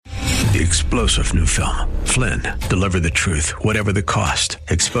The explosive new film, Flynn, deliver the truth, whatever the cost,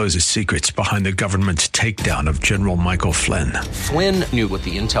 exposes secrets behind the government's takedown of General Michael Flynn. Flynn knew what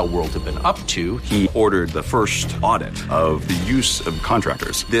the intel world had been up to. He ordered the first audit of the use of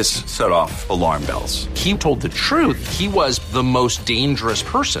contractors. This set off alarm bells. He told the truth. He was the most dangerous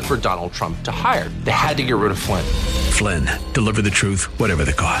person for Donald Trump to hire. They had to get rid of Flynn. Flynn, deliver the truth, whatever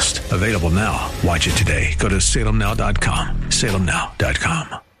the cost. Available now. Watch it today. Go to salemnow.com.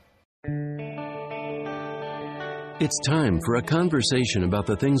 salemnow.com. It's time for a conversation about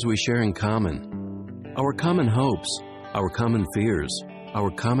the things we share in common. Our common hopes, our common fears, our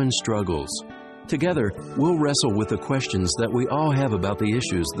common struggles. Together, we'll wrestle with the questions that we all have about the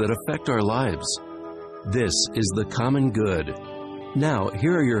issues that affect our lives. This is The Common Good. Now,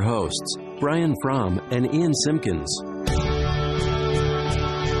 here are your hosts, Brian Fromm and Ian Simpkins.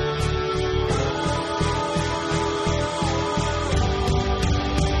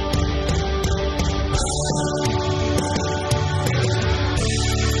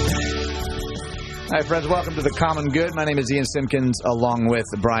 Hi, friends. Welcome to The Common Good. My name is Ian Simpkins, along with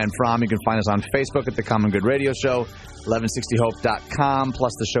Brian Fromm. You can find us on Facebook at The Common Good Radio Show, 1160hope.com.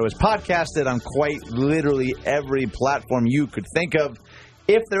 Plus, the show is podcasted on quite literally every platform you could think of.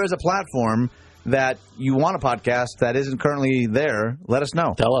 If there is a platform that you want a podcast that isn't currently there, let us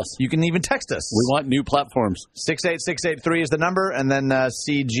know. Tell us. You can even text us. We want new platforms. 68683 is the number, and then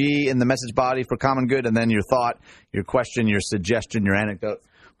CG in the message body for Common Good, and then your thought, your question, your suggestion, your anecdote.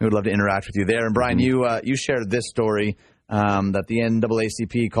 We would love to interact with you there. And, Brian, you shared this story that the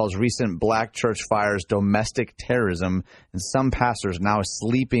NAACP calls recent black church fires domestic terrorism, and some pastors now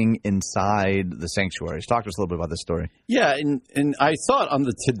sleeping inside the sanctuaries. Talk to us a little bit about this story. Yeah, and I saw it on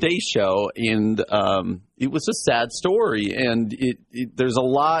the Today Show, and it was a sad story. And there's a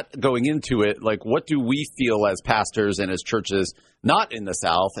lot going into it. Like, what do we feel as pastors and as churches not in the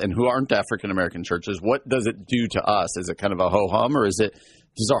South and who aren't African-American churches? What does it do to us? Is it kind of a ho-hum, or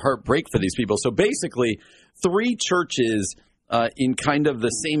does our heart break for these people? So basically, 3 churches in kind of the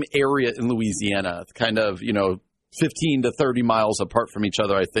same area in Louisiana, kind of, 15 to 30 miles apart from each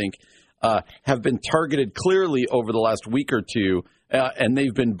other, I think, have been targeted clearly over the last week or two, and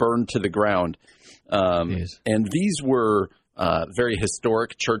they've been burned to the ground. And these were very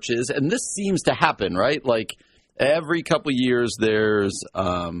historic churches, and this seems to happen, right? Like every couple of years there's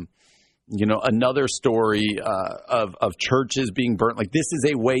another story of churches being burnt. Like, this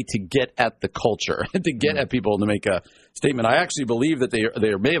is a way to get at the culture, to get at people, to make a statement. I actually believe that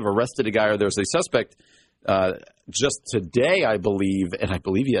they may have arrested a guy, or there's a suspect just today, I believe, and I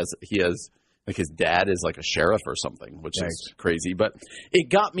believe he has like his dad is like a sheriff or something, which is crazy. But it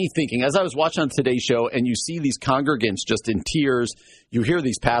got me thinking, as I was watching on Today's Show, and you see these congregants just in tears, you hear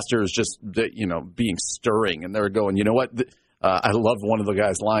these pastors just, being stirring, and they're going, you know what? I love one of the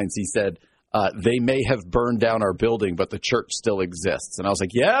guy's lines. He said, they may have burned down our building, but the church still exists. And I was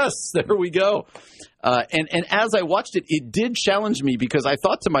like, yes, there we go. And as I watched it, it did challenge me, because I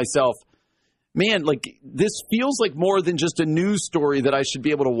thought to myself, man, like, this feels like more than just a news story that I should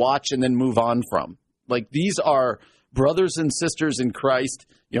be able to watch and then move on from. Like, these are brothers and sisters in Christ,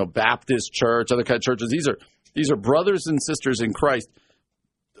 Baptist church, other kind of churches. These are brothers and sisters in Christ,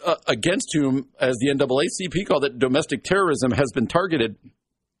 against whom, as the NAACP called it, domestic terrorism has been targeted.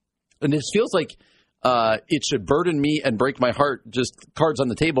 And it feels like it should burden me and break my heart, just cards on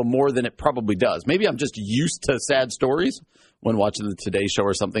the table, more than it probably does. Maybe I'm just used to sad stories when watching the Today Show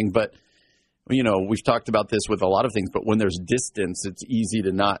or something. But, we've talked about this with a lot of things. But when there's distance, it's easy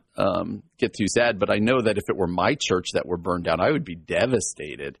to not get too sad. But I know that if it were my church that were burned down, I would be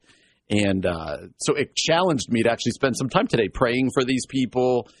devastated. And so it challenged me to actually spend some time today praying for these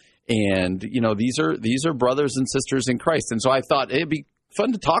people. And, these are brothers and sisters in Christ. And so I thought it'd be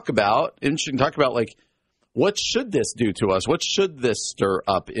fun to talk about, interesting to talk about, like, what should this do to us? What should this stir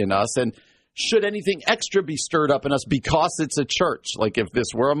up in us? And should anything extra be stirred up in us because it's a church? Like, if this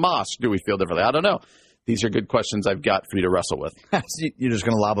were a mosque, do we feel differently? I don't know. These are good questions I've got for you to wrestle with. You're just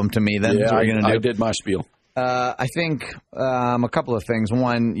going to lob them to me then? Yeah, I did my spiel. I think a couple of things.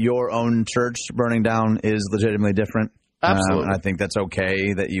 One, your own church burning down is legitimately different. Absolutely. And I think that's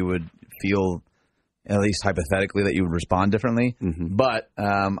okay that you would feel, at least hypothetically, that you would respond differently. Mm-hmm. But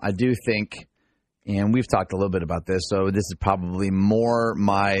I do think, and we've talked a little bit about this, so this is probably more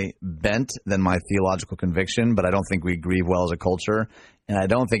my bent than my theological conviction, but I don't think we grieve well as a culture. And I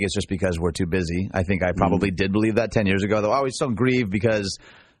don't think it's just because we're too busy. I think I probably did believe that 10 years ago, though. I always don't grieve because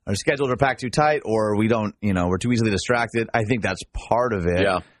our schedules are packed too tight, or we don't, we're too easily distracted. I think that's part of it.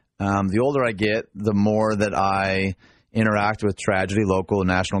 Yeah. The older I get, the more that I interact with tragedy, local,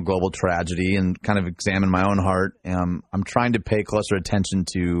 national, global tragedy, and kind of examine my own heart. I'm trying to pay closer attention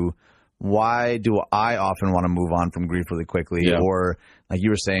to why do I often want to move on from grief really quickly? Yeah. Or like you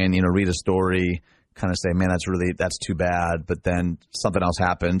were saying, read a story, kind of say, man, that's too bad. But then something else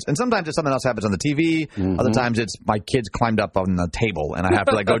happens. And sometimes it's something else happens on the TV. Mm-hmm. Other times it's my kids climbed up on the table and I have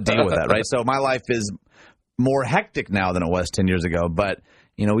to go deal with that. Right. So my life is more hectic now than it was 10 years ago. But,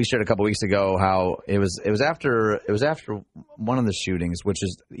 we shared a couple weeks ago how it was after one of the shootings, which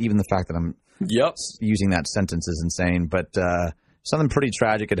is even the fact that I'm using that sentence is insane. But, something pretty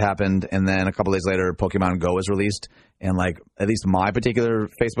tragic had happened, and then a couple days later, Pokemon Go was released, and at least my particular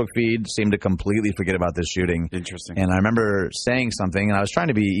Facebook feed seemed to completely forget about this shooting. Interesting. And I remember saying something, and I was trying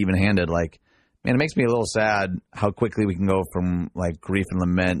to be even-handed, man, it makes me a little sad how quickly we can go from grief and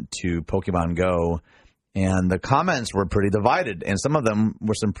lament to Pokemon Go. And the comments were pretty divided, and some of them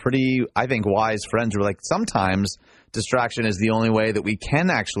were some pretty, I think, wise friends who were sometimes distraction is the only way that we can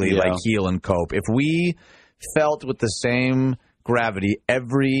actually heal and cope. If we felt with the same gravity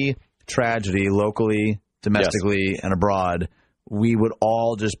every tragedy locally, domestically, and abroad, we would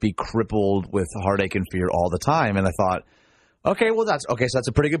all just be crippled with heartache and fear all the time. And I thought, so that's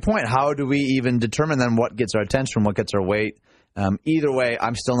a pretty good point. How do we even determine then what gets our attention, what gets our weight? Either way,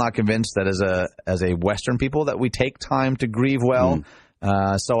 I'm still not convinced that as a Western people that we take time to grieve well.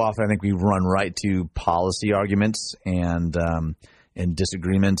 So often I think we run right to policy arguments and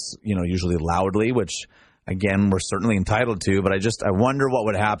disagreements, usually loudly, which again, we're certainly entitled to, but I wonder what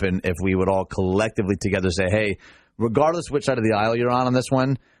would happen if we would all collectively together say, hey, regardless which side of the aisle you're on this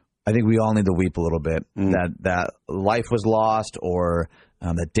one, I think we all need to weep a little bit. That life was lost or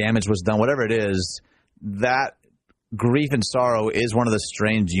that damage was done, whatever it is, that grief and sorrow is one of the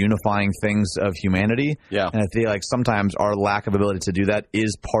strange unifying things of humanity. Yeah. And I feel like sometimes our lack of ability to do that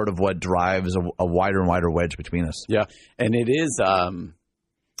is part of what drives a wider and wider wedge between us. Yeah. And it is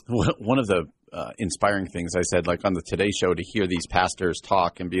one of the inspiring things I said, on the Today Show, to hear these pastors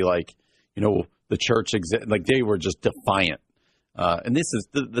talk and be the church, they were just defiant. And this is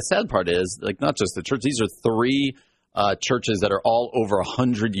the sad part is not just the church. These are 3 churches that are all over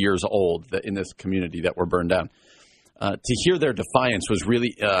 100 years old in this community that were burned down. To hear their defiance was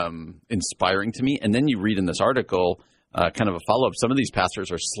really inspiring to me. And then you read in this article, kind of a follow-up, some of these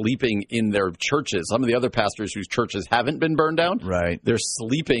pastors are sleeping in their churches. Some of the other pastors whose churches haven't been burned down, right? They're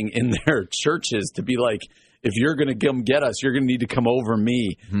sleeping in their churches to be if you're going to come get us, you're going to need to come over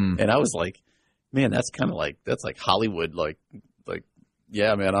me. And I was like, man, that's kind of that's Hollywood.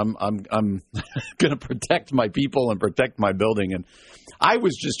 Yeah, man, I'm going to protect my people and protect my building. And I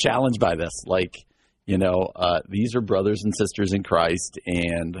was just challenged by this. These are brothers and sisters in Christ,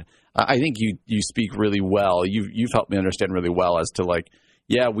 and I think you speak really well. You've helped me understand really well as to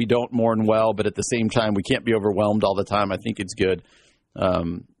we don't mourn well, but at the same time, we can't be overwhelmed all the time. I think it's good.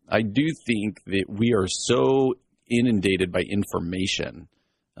 I do think that we are so inundated by information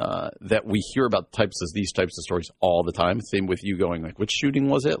that we hear about these types of stories all the time. Same with you going which shooting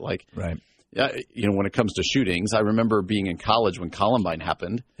was it? Right. When it comes to shootings, I remember being in college when Columbine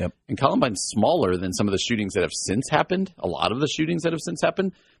happened. Yep. And Columbine's smaller than some of the shootings that have since happened, a lot of the shootings that have since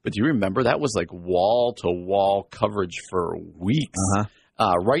happened. But do you remember that was wall-to-wall coverage for weeks?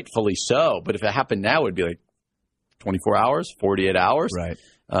 Rightfully so. But if it happened now, it would be 24 hours, 48 hours. Right.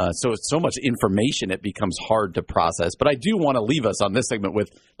 So it's so much information, it becomes hard to process. But I do want to leave us on this segment with,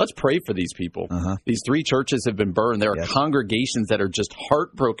 let's pray for these people. These 3 churches have been burned. There are congregations that are just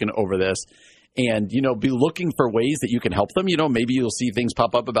heartbroken over this. And, be looking for ways that you can help them. Maybe you'll see things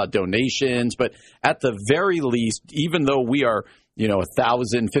pop up about donations. But at the very least, even though we are,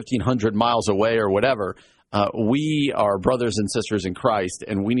 1,000, 1,500 miles away or whatever, we are brothers and sisters in Christ.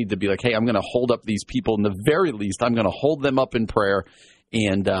 And we need to be hey, I'm going to hold up these people. In the very least, I'm going to hold them up in prayer.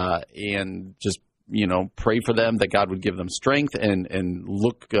 And just, pray for them that God would give them strength and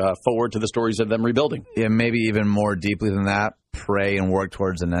look forward to the stories of them rebuilding. Yeah, maybe even more deeply than that, pray and work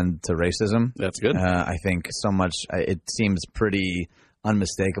towards an end to racism. That's good. I think so much, it seems pretty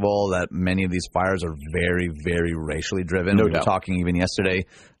unmistakable that many of these fires are very, very racially driven. No doubt. We were talking even yesterday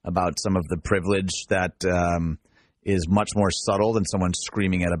about some of the privilege that is much more subtle than someone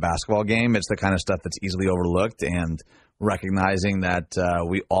screaming at a basketball game. It's the kind of stuff that's easily overlooked, and recognizing that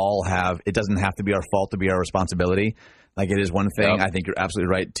we all have, it doesn't have to be our fault to be our responsibility. It is one thing, I think you're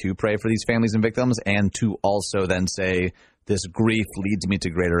absolutely right, to pray for these families and victims, and to also then say, this grief leads me to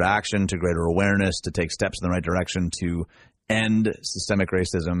greater action, to greater awareness, to take steps in the right direction to end systemic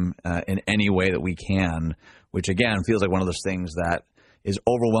racism in any way that we can, which again feels like one of those things that is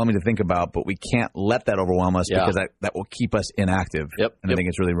overwhelming to think about, but we can't let that overwhelm us because that will keep us inactive. And I think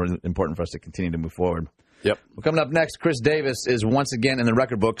it's really, really important for us to continue to move forward. Well, coming up next, Chris Davis is once again in the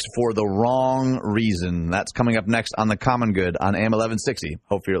record books for the wrong reason. That's coming up next on The Common Good on AM 1160.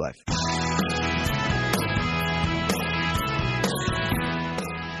 Hope for your life.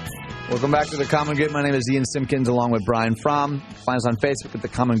 Welcome back to The Common Good. My name is Ian Simpkins along with Brian Fromm. Find us on Facebook at The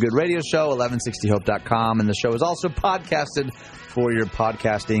Common Good Radio Show, 1160hope.com. And the show is also podcasted for your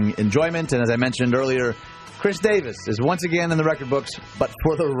podcasting enjoyment. And as I mentioned earlier, Chris Davis is once again in the record books, but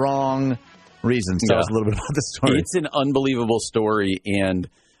for the wrong reasons. Tell us a little bit about this story. It's an unbelievable story, and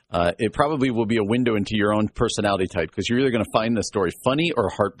it probably will be a window into your own personality type, because you're either going to find the story funny or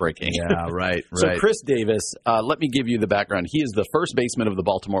heartbreaking. Yeah, right. So Chris Davis, let me give you the background. He is the first baseman of the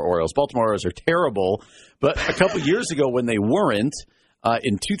Baltimore Orioles. Baltimore Orioles are terrible, but a couple years ago when they weren't,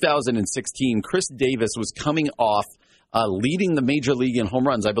 in 2016, Chris Davis was coming off leading the major league in home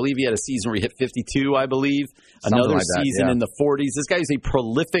runs. I believe he had a season where he hit 52, I believe. Another like season in the 40s. This guy is a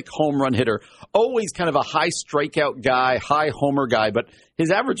prolific home run hitter. Always kind of a high strikeout guy, high homer guy, but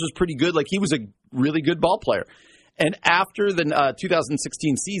his average was pretty good. Like, he was a really good ball player. And after the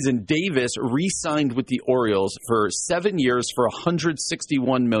 2016 season, Davis re-signed with the Orioles for 7 years for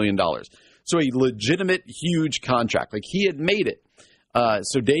 $161 million. So a legitimate, huge contract. Like, he had made it.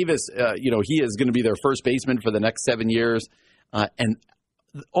 So Davis, he is going to be their first baseman for the next 7 years. And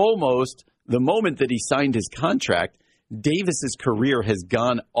almost the moment that he signed his contract, Davis's career has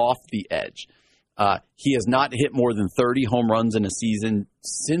gone off the edge. He has not hit more than 30 home runs in a season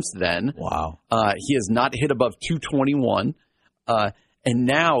since then. Wow. He has not hit above 221. And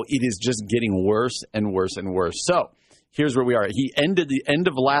now it is just getting worse and worse and worse. So here's where we are. He ended the end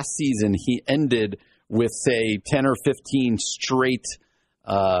of last season. He ended with, say, 10 or 15 straight,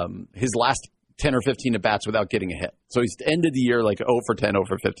 his last 10 or 15 at-bats without getting a hit. So he's ended the year like 0 for 10, 0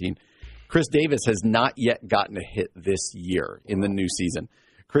 for 15. Chris Davis has not yet gotten a hit this year in the new season.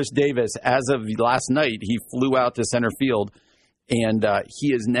 Chris Davis, as of last night, he flew out to center field, and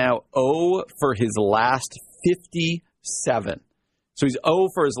he is now 0 for his last 57. So he's 0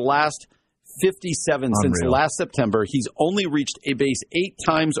 for his last 57 since last September. He's only reached a base 8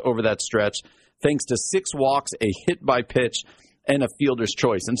 times over that stretch, thanks to 6 walks, a hit by pitch, and a fielder's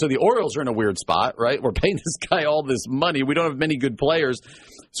choice. And so the Orioles are in a weird spot, right? We're paying this guy all this money. We don't have many good players,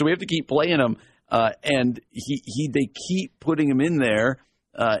 so we have to keep playing him. And they keep putting him in there,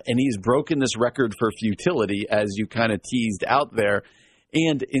 and he's broken this record for futility, as you kind of teased out there.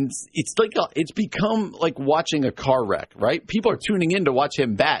 And it's become like watching a car wreck, right? People are tuning in to watch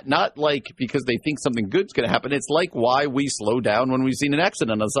him bat, not like because they think something good's going to happen. It's like why we slow down when we've seen an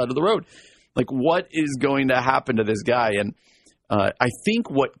accident on the side of the road. Like, what is going to happen to this guy? And I think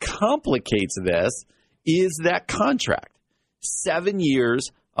what complicates this is that contract. 7 years,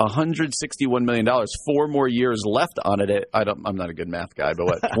 $161 million, 4 more years left on it. I'm not a good math guy, but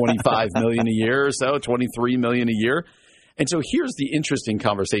what, $25 million a year or so, $23 million a year. And so here's the interesting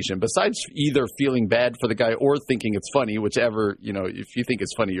conversation. Besides either feeling bad for the guy or thinking it's funny, whichever, if you think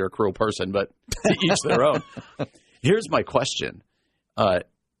it's funny, you're a cruel person, but to each their own. Here's my question.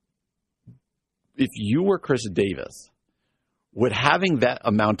 If you were Chris Davis, would having that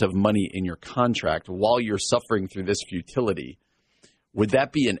amount of money in your contract while you're suffering through this futility, would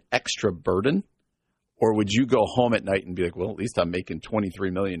that be an extra burden? Or would you go home at night and be like, well, at least I'm making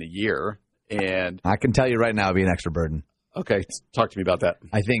 $23 million a year? And I can tell you right now, it'd be an extra burden. Okay, talk to me about that.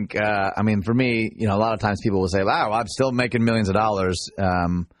 I think, for me, a lot of times people will say, wow, I'm still making millions of dollars.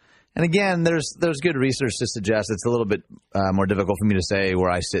 And again, there's good research to suggest it's a little bit more difficult for me to say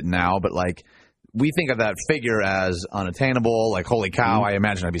where I sit now, but like, we think of that figure as unattainable, like, holy cow, I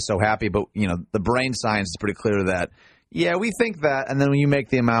imagine I'd be so happy. But, the brain science is pretty clear that, yeah, we think that. And then when you make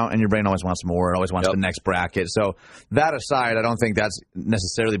the amount and your brain always wants more, it always wants the next bracket. So that aside, I don't think that's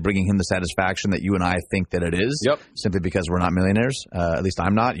necessarily bringing him the satisfaction that you and I think that it is. Simply because we're not millionaires. At least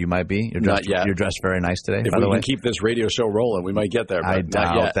I'm not. You might be. Not yet. You're dressed very nice today. If we can keep this radio show rolling, we might get there. But I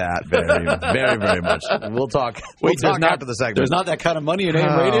doubt that very, very, very much. We'll talk. Wait, we'll talk after the segment. There's not that kind of money in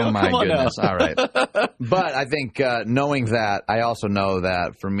AM radio? Oh, my Come on goodness. now. All right. But I think knowing that, I also know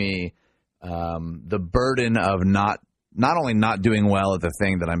that for me, the burden of not only not doing well at the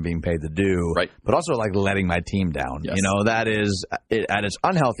thing that I'm being paid to do, but also like letting my team down. Yes. That is at its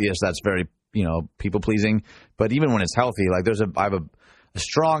unhealthiest. That's very people pleasing. But even when it's healthy, like I have a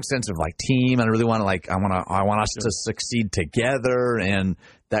strong sense of like team, and I really want to I want us to succeed together, and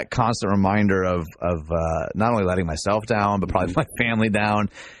that constant reminder of not only letting myself down, but probably my family down,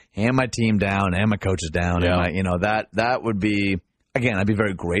 and my team down, and my coaches down, and that would be, again, I'd be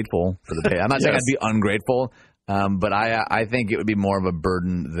very grateful for the pay. I'm not saying I'd be ungrateful. But I think it would be more of a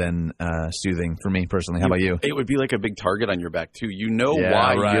burden than soothing for me personally. How about you? It would be like a big target on your back, too.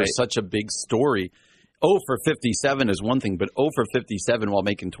 Why you're such a big story. 0 for 57 is one thing, but 0 for 57 while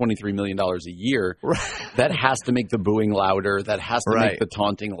making $23 million a year, that has to make the booing louder. That has to make the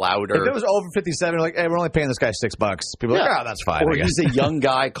taunting louder. If it was 0 for 57, you're like, hey, we're only paying this guy $6. People are like, oh, that's fine. Or he's a young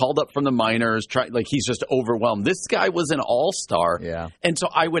guy called up from the minors, he's just overwhelmed. This guy was an all-star. Yeah. And so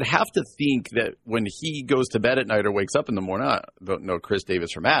I would have to think that when he goes to bed at night or wakes up in the morning, I don't know Chris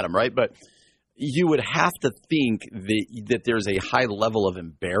Davis from Adam, right? But you would have to think that there's a high level of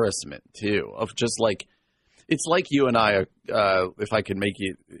embarrassment, too, of just like, it's like you and I, if I could make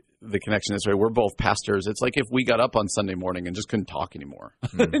the connection this way, we're both pastors. It's like if we got up on Sunday morning and just couldn't talk anymore.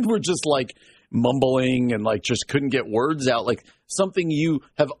 And we're just like mumbling and like just couldn't get words out. Like something you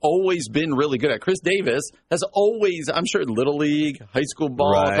have always been really good at. Chris Davis has always, I'm sure, Little League, high school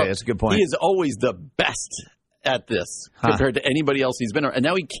ball. Right, that's a good point. He is always the best at this compared to anybody else he's been around. And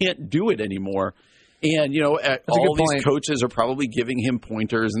now he can't do it anymore. And, all these coaches are probably giving him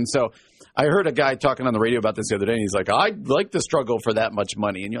pointers. And so I heard a guy talking on the radio about this the other day, and he's like, I'd like to struggle for that much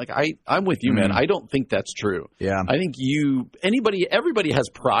money. And you're like, I'm with you, man. I don't think that's true. Yeah. I think everybody has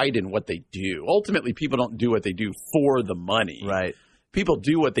pride in what they do. Ultimately, people don't do what they do for the money. Right. People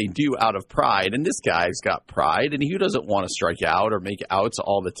do what they do out of pride. And this guy's got pride, and he doesn't want to strike out or make outs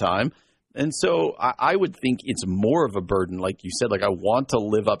all the time. And so I would think it's more of a burden, like you said, like I want to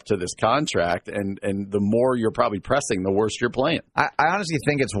live up to this contract, and the more you're probably pressing, the worse you're playing. I honestly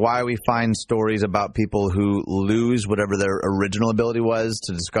think it's why we find stories about people who lose whatever their original ability was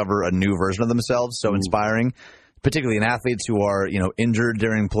to discover a new version of themselves so inspiring, particularly in athletes who are injured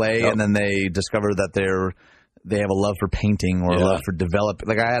during play, and then they discover that they have a love for painting or a love for developing.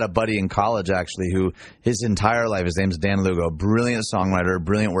 Like I had a buddy in college actually who his entire life, his name's Dan Lugo, brilliant songwriter,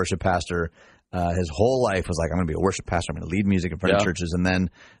 brilliant worship pastor. His whole life was like, I'm going to be a worship pastor. I'm going to lead music in front of churches. And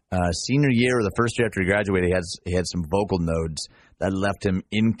then senior year or the first year after he graduated, he had some vocal nodes that left him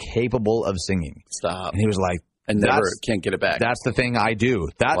incapable of singing. Stop. And he was like, and never can't get it back. That's the thing I do.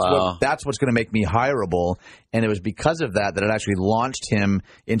 That's what's going to make me hireable. And it was because of that it actually launched him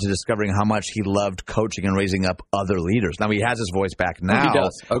into discovering how much he loved coaching and raising up other leaders. Now he has his voice back now. Oh, he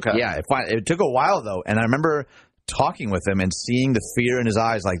does. Okay. Yeah. It took a while though, and I remember talking with him and seeing the fear in his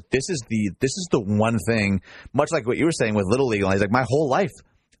eyes. Like this is the one thing. Much like what you were saying with Little League. He's like, my whole life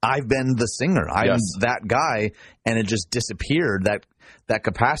I've been the singer. I'm that guy, and it just disappeared. That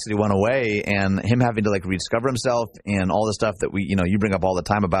capacity went away, and him having to like rediscover himself and all the stuff that you bring up all the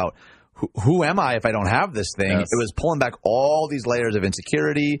time about who am I if I don't have this thing? Yes. It was pulling back all these layers of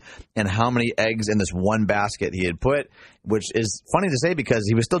insecurity and how many eggs in this one basket he had put, which is funny to say because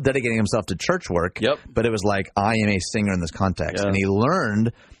he was still dedicating himself to church work. Yep. But it was like, I am a singer in this context. And he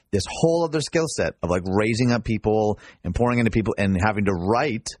learned this whole other skill set of like raising up people and pouring into people and having to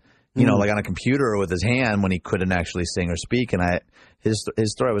write, like on a computer or with his hand when he couldn't actually sing or speak. And his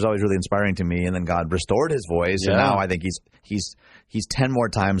story was always really inspiring to me. And then God restored his voice, and now I think he's 10 more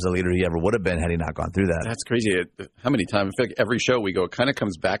times the leader he ever would have been had he not gone through that. That's crazy. How many times? I feel like every show we go, it kind of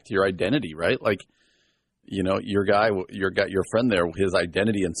comes back to your identity, right? Like, your friend there, his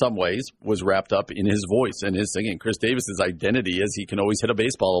identity in some ways was wrapped up in his voice and his singing. Chris Davis's identity is he can always hit a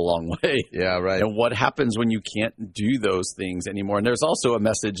baseball a long way. Yeah, right. And what happens when you can't do those things anymore? And there's also a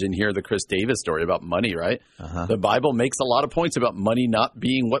message in here, the Chris Davis story about money, right? Uh-huh. The Bible makes a lot of points about money not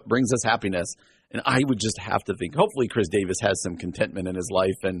being what brings us happiness. And I would just have to think, hopefully Chris Davis has some contentment in his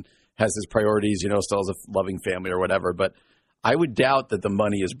life and has his priorities, still has a loving family or whatever. But I would doubt that the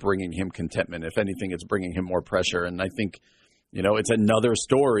money is bringing him contentment. If anything, it's bringing him more pressure. And I think, it's another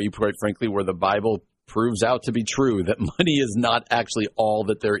story, quite frankly, where the Bible proves out to be true, that money is not actually all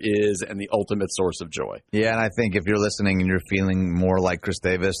that there is and the ultimate source of joy. Yeah, and I think if you're listening and you're feeling more like Chris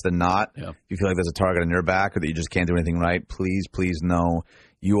Davis than not, if you feel like there's a target on your back or that you just can't do anything right, please know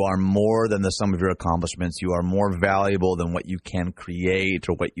you are more than the sum of your accomplishments. You are more valuable than what you can create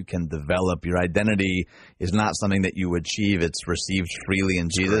or what you can develop. Your identity is not something that you achieve. It's received freely in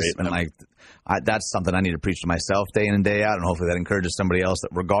Jesus. Great. And that's something I need to preach to myself day in and day out. And hopefully that encourages somebody else that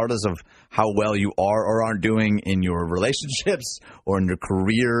regardless of how well you are or aren't doing in your relationships or in your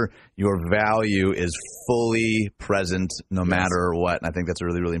career, your value is fully present no matter what. And I think that's a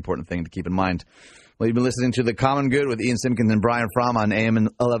really, really important thing to keep in mind. Well, you've been listening to The Common Good with Ian Simpkins and Brian Fromm on AM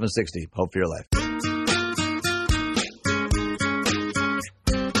 1160. Hope for your life.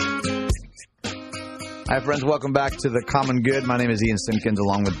 Hi, friends. Welcome back to The Common Good. My name is Ian Simpkins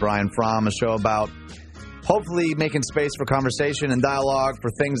along with Brian Fromm, a show about hopefully making space for conversation and dialogue for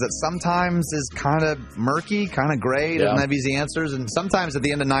things that sometimes is kind of murky, kind of gray, doesn't have easy answers. And sometimes at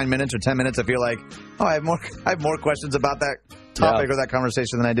the end of 9 minutes or 10 minutes, I feel like, I have more questions about that topic or that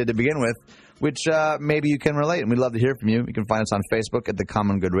conversation than I did to begin with, which maybe you can relate. And we'd love to hear from you. You can find us on Facebook at The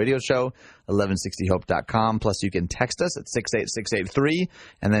Common Good Radio Show, 1160hope.com. Plus, you can text us at 68683,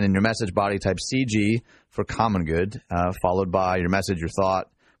 and then in your message body, type CG for Common Good, followed by your message, your thought,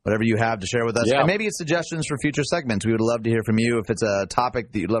 whatever you have to share with us. Yeah. And maybe it's suggestions for future segments. We would love to hear from you. If it's a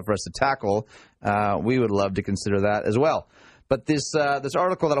topic that you'd love for us to tackle, we would love to consider that as well. But this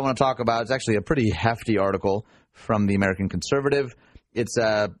article that I want to talk about is actually a pretty hefty article from the American Conservative. It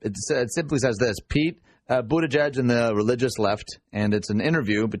simply says this: Pete Buttigieg and the religious left, and it's an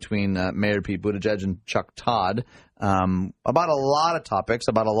interview between Mayor Pete Buttigieg and Chuck Todd about a lot of topics,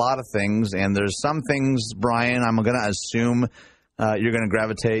 about a lot of things. And there's some things, Brian, I'm going to assume you're going to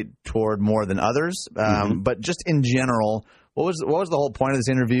gravitate toward more than others. But just in general, what was the whole point of this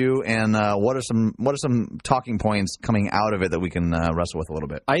interview, and what are some talking points coming out of it that we can wrestle with a little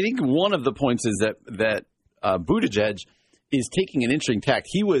bit? I think one of the points is that Buttigieg is taking an interesting tack.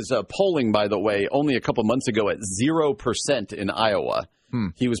 He was polling, by the way, only a couple months ago at 0% in Iowa.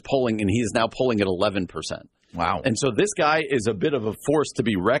 He was polling, and he is now polling at 11%. Wow. And so this guy is a bit of a force to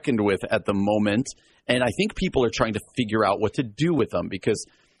be reckoned with at the moment, and I think people are trying to figure out what to do with him because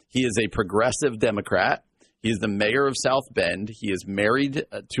he is a progressive Democrat. He is the mayor of South Bend. He is married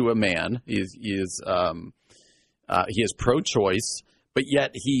to a man. He is pro-choice. But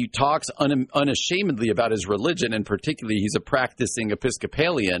yet he talks unashamedly about his religion, and particularly he's a practicing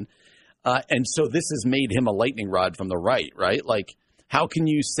Episcopalian. And so this has made him a lightning rod from the right? Like, how can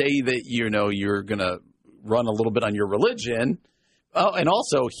you say that, you're going to run a little bit on your religion? Oh, and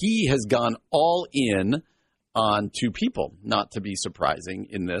also he has gone all in on two people, not to be surprising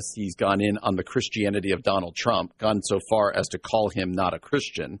in this. He's gone in on the Christianity of Donald Trump, gone so far as to call him not a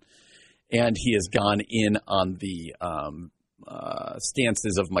Christian. And he has gone in on the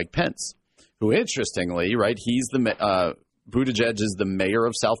stances of Mike Pence, who, interestingly, right, he's Buttigieg is the mayor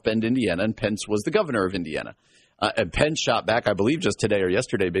of South Bend, Indiana, and Pence was the governor of Indiana. And Pence shot back, I believe, just today or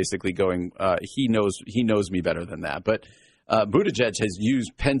yesterday, basically going, he knows me better than that. But Buttigieg has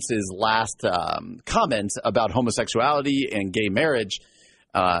used Pence's last comments about homosexuality and gay marriage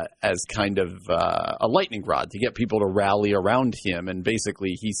as kind of a lightning rod to get people to rally around him. And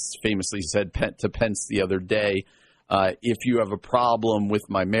basically, he famously said to Pence the other day, if you have a problem with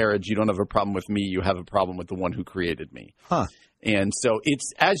my marriage, you don't have a problem with me. You have a problem with the one who created me. Huh. And so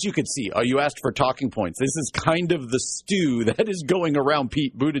it's, as you could see, you asked for talking points. This is kind of the stew that is going around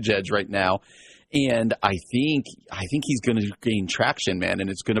Pete Buttigieg right now. And I think he's going to gain traction, man, and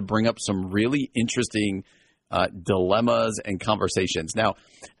it's going to bring up some really interesting dilemmas and conversations. Now,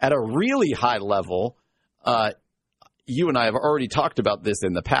 at a really high level, you and I have already talked about this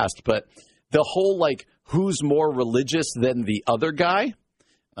in the past, but the whole, who's more religious than the other guy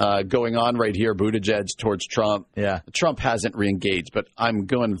going on right here, Buttigieg towards Trump. Yeah. Trump hasn't reengaged, but I'm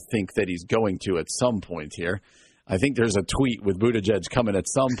going to think that he's going to at some point here. I think there's a tweet with Buttigieg coming at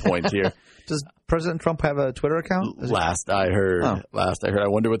some point here. Does President Trump have a Twitter account? Last I heard. I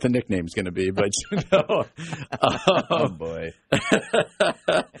wonder what the nickname's going to be. But oh boy,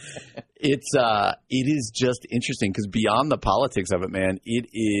 it is just interesting because beyond the politics of it, man, it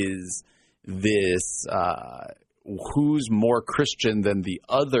is this who's more Christian than the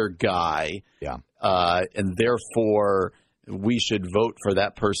other guy. Yeah, and therefore we should vote for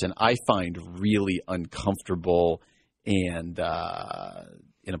that person. I find really uncomfortable and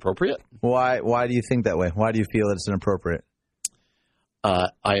inappropriate. Why do you think that way? Why do you feel that it's inappropriate? I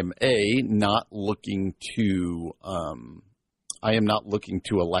am not looking to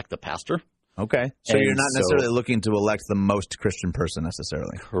elect a pastor. Okay, so you're not necessarily looking to elect the most Christian person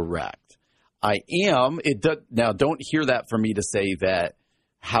necessarily. Correct. I am. Now, don't hear that from me to say that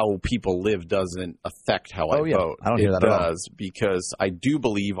how people live doesn't affect how I vote. I don't hear that at all. It does, because I do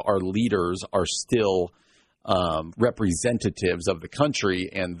believe our leaders are still representatives of the country,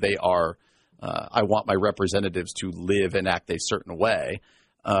 and they are. I want my representatives to live and act a certain way,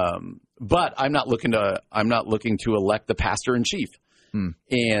 but I'm not looking to elect the pastor in chief.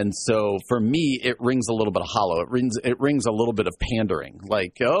 And so for me, it rings a little bit of hollow. It rings a little bit of pandering.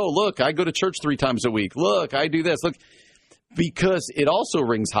 Like, oh, look, I go to church 3 times a week. Look, I do this. Look, because it also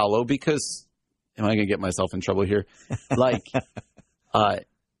rings hollow because, am I going to get myself in trouble here? Like, I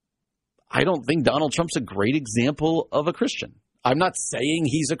don't think Donald Trump's a great example of a Christian. I'm not saying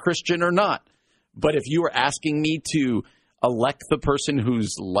he's a Christian or not. But if you were asking me to elect the person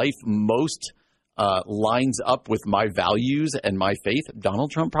whose life most lines up with my values and my faith,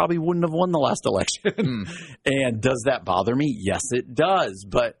 Donald Trump probably wouldn't have won the last election. And does that bother me? Yes, it does.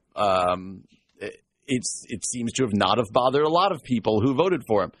 But it seems to have not bothered a lot of people who voted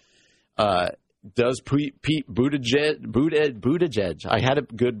for him. Does Pete Buttigieg, I had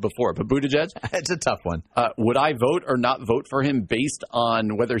it good before, but Buttigieg? It's a tough one. Would I vote or not vote for him based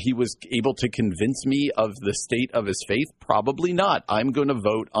on whether he was able to convince me of the state of his faith? Probably not. I'm going to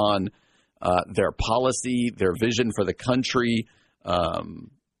vote on their policy, their vision for the country,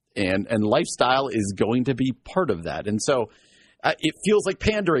 and lifestyle is going to be part of that. And so it feels like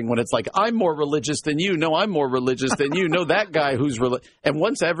pandering when it's like, I'm more religious than you. No, I'm more religious than you. No, that guy who's religious. And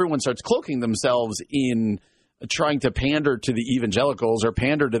once everyone starts cloaking themselves in trying to pander to the evangelicals or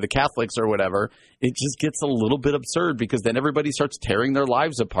pander to the Catholics or whatever, it just gets a little bit absurd because then everybody starts tearing their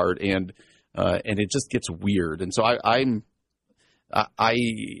lives apart and it just gets weird. And so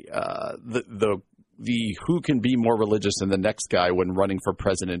the who can be more religious than the next guy when running for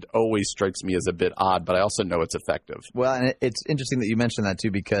president always strikes me as a bit odd, but I also know it's effective. Well, and it's interesting that you mentioned that, too,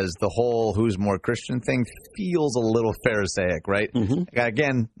 because the whole who's more Christian thing feels a little Pharisaic, right? Mm-hmm.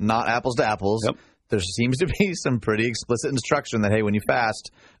 Again, not apples to apples. Yep. There seems to be some pretty explicit instruction that, hey, when you fast,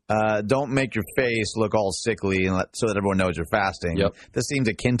 don't make your face look all sickly so that everyone knows you're fasting. Yep. This seems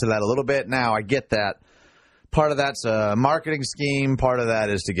akin to that a little bit. Now, I get that. Part of that's a marketing scheme. Part of that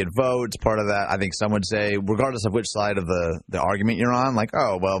is to get votes. Part of that, I think some would say, regardless of which side of the argument you're on, like,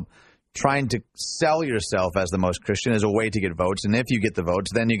 oh, well, trying to sell yourself as the most Christian is a way to get votes. And if you get the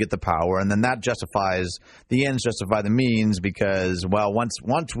votes, then you get the power. And then that justifies – the ends justify the means because, well,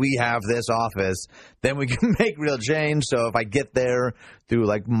 once we have this office, then we can make real change. So if I get there through,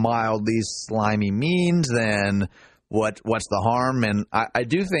 like, mildly slimy means, then – what's the harm? And I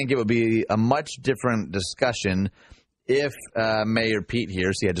do think it would be a much different discussion if Mayor Pete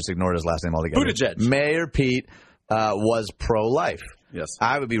here, see, I just ignored his last name altogether. Buttigieg. Mayor Pete was pro-life. Yes.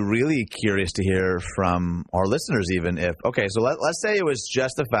 I would be really curious to hear from our listeners even if, okay, so let's say it was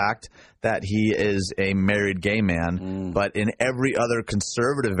just the fact that he is a married gay man, but in every other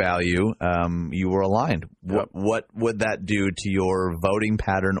conservative value, you were aligned. Yep. What would that do to your voting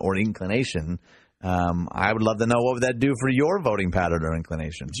pattern or inclination? I would love to know what would that do for your voting pattern or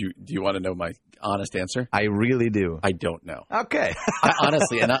inclination. Do you want to know my honest answer? I really do. I don't know. Okay.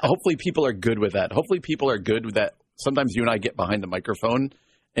 Honestly, and hopefully people are good with that. Hopefully people are good with that. Sometimes you and I get behind the microphone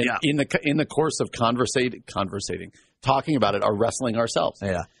and in the course of conversating, talking about it, are wrestling ourselves.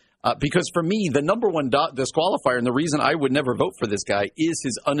 Yeah. Because for me, the number one disqualifier and the reason I would never vote for this guy is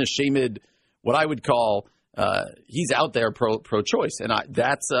his unashamed, what I would call he's out there pro-choice, and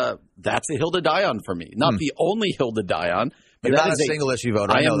that's a hill to die on for me. Not the only hill to die on. But you're not a single issue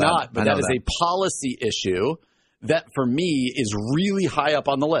voter. I am not, but that is a policy issue that for me is really high up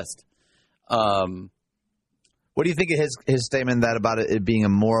on the list. What do you think of his statement that about it being a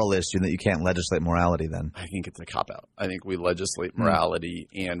moral issue that you can't legislate morality then? I think it's a cop-out. I think we legislate morality,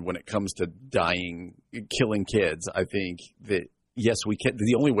 and when it comes to killing kids, I think that, yes, we can.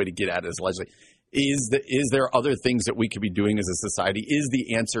 The only way to get at it is legislate. Is there other things that we could be doing as a society? Is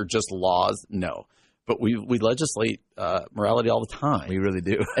the answer just laws? No. But we legislate morality all the time. We really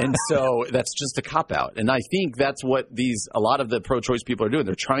do. And so that's just a cop-out. And I think that's what a lot of the pro-choice people are doing.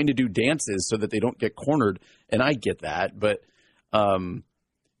 They're trying to do dances so that they don't get cornered. And I get that. But, the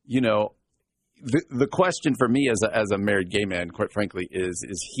question for me as a married gay man, quite frankly, is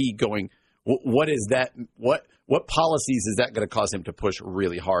he going – what is that – what policies is that going to cause him to push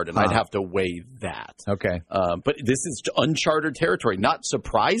really hard? And I'd have to weigh that. Okay. But this is uncharted territory, not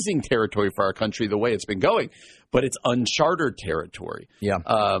surprising territory for our country the way it's been going, but it's uncharted territory. Yeah.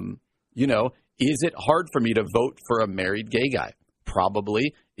 Is it hard for me to vote for a married gay guy?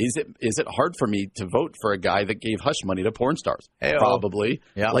 Probably. Is it hard for me to vote for a guy that gave hush money to porn stars? Hey-o. Probably.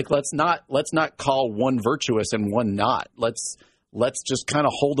 Yeah. Like let's not call one virtuous and one not. Let's just kind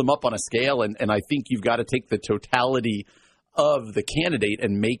of hold them up on a scale, and I think you've got to take the totality of the candidate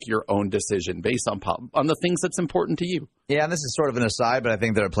and make your own decision based on the things that's important to you. Yeah, and this is sort of an aside, but I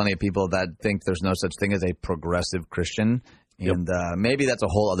think there are plenty of people that think there's no such thing as a progressive Christian. And maybe that's a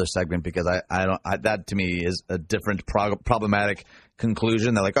whole other segment because that to me is a different problematic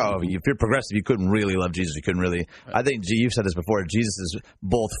conclusion. They're like, oh, if you're progressive, you couldn't really love Jesus. You couldn't really. I think you've said this before. Jesus is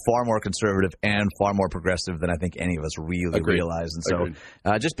both far more conservative and far more progressive than I think any of us really realize. And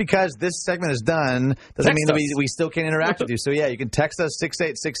so just because this segment is done doesn't mean that we still can't interact with you. So, yeah, you can text us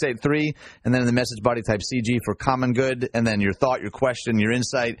 68683 and then in the message body type CG for Common Good and then your thought, your question, your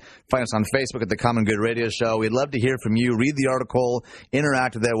insight. Find us on Facebook at the Common Good Radio Show. We'd love to hear from you. Read the article,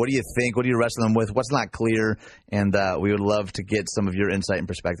 interact with it. What do you think? What are you wrestling with? What's not clear? And we would love to get some of your insight and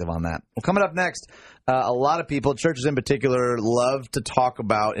perspective on that. Well, coming up next, a lot of people, churches in particular, love to talk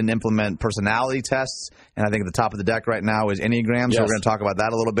about and implement personality tests. And I think at the top of the deck right now is Enneagram. So we're going to talk about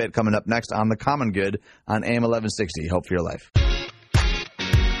that a little bit coming up next on The Common Good on AM 1160. Hope for your life.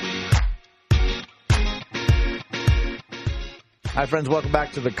 Hi, friends. Welcome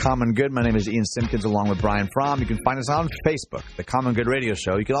back to The Common Good. My name is Ian Simpkins along with Brian Fromm. You can find us on Facebook, The Common Good Radio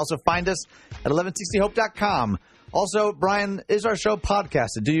Show. You can also find us at 1160hope.com. Also, Brian, is our show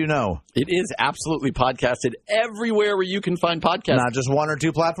podcasted? Do you know? It is absolutely podcasted everywhere where you can find podcasts. Not just one or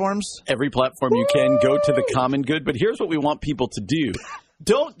two platforms? Every platform you can. Go to The Common Good. But here's what we want people to do.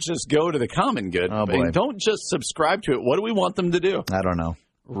 Don't just go to The Common Good. Oh, boy. Don't just subscribe to it. What do we want them to do? I don't know.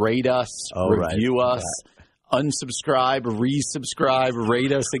 Rate us, review us, unsubscribe, resubscribe,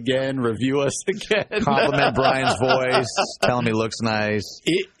 rate us again, review us again. Compliment Brian's voice, tell him he looks nice.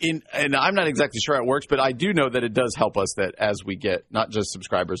 And I'm not exactly sure how it works, but I do know that it does help us that as we get not just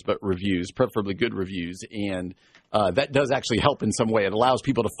subscribers, but reviews, preferably good reviews, and that does actually help in some way. It allows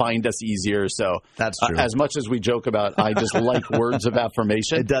people to find us easier. So that's true. As much as we joke about, I just like words of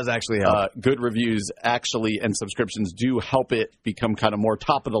affirmation. It does actually help. Good reviews actually and subscriptions do help it become kind of more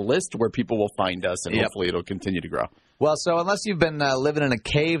top of the list where people will find us, and hopefully it'll continue to grow. Well, so unless you've been living in a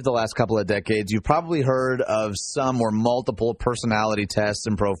cave the last couple of decades, you've probably heard of some or multiple personality tests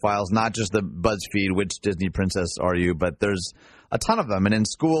and profiles, not just the BuzzFeed, which Disney princess are you, but there's a ton of them. And in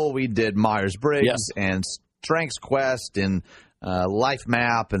school, we did Myers-Briggs and Strengths Quest and Life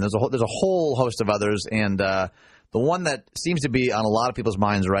Map, and there's a whole host of others. And the one that seems to be on a lot of people's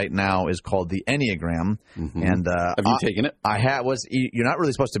minds right now is called the Enneagram. Mm-hmm. And have you taken it? I have. You're not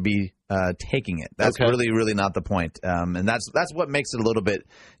really supposed to be taking it. That's really not the point. And that's what makes it a little bit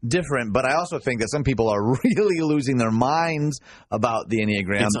different. But I also think that some people are really losing their minds about the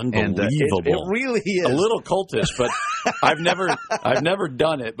Enneagram. It's unbelievable. And, it really is a little cultish. But I've never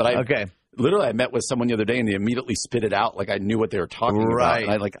done it. But literally, I met with someone the other day, and they immediately spit it out like I knew what they were talking about.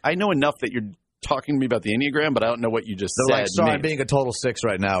 And I know enough that you're talking to me about the Enneagram, but I don't know what you just said. Like, sorry, I'm being a total 6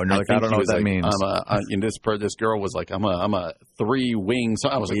 right now, and you're I don't know what that means. This girl was like, I'm a 3-wing. So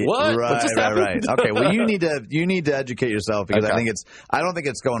I was like, what? Right. Okay, well, you need to educate yourself because I don't think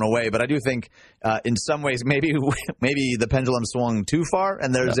it's going away, but I do think in some ways maybe the pendulum swung too far.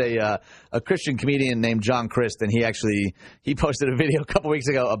 And there's a Christian comedian named John Christ, and he posted a video a couple weeks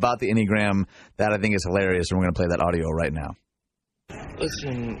ago about the Enneagram that I think is hilarious, and we're going to play that audio right now.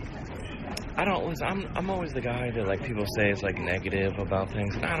 Listen. I'm always the guy that like people say is like negative about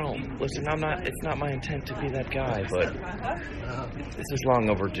things, and I'm not. It's not my intent to be that guy, but this is long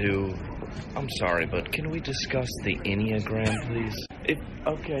overdue. I'm sorry, but can we discuss the Enneagram, please? If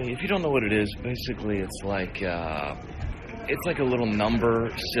you don't know what it is, basically it's like a little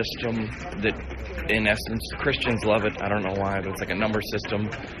number system that, in essence, Christians love it. I don't know why, but it's like a number system.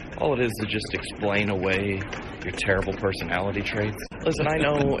 All it is just explain away your terrible personality traits. Listen, I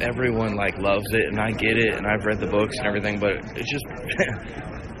know everyone loves it, and I get it, and I've read the books and everything, but it's just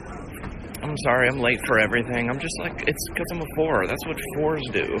I'm sorry, I'm late for everything. I'm just it's because I'm a 4. That's what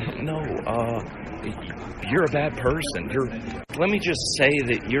 4s do. No, you're a bad person. Let me just say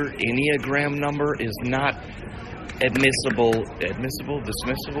that your Enneagram number is not dismissible? It's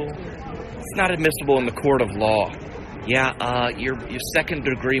not admissible in the court of law. Yeah, your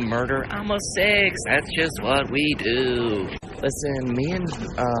second-degree murder, I'm a 6. That's just what we do. Listen, me and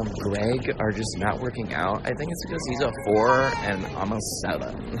Greg are just not working out. I think it's because he's a 4 and I'm a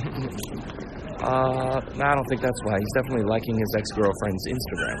 7. No, I don't think that's why. He's definitely liking his ex-girlfriend's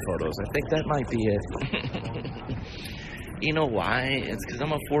Instagram photos. I think that might be it. You know why? It's because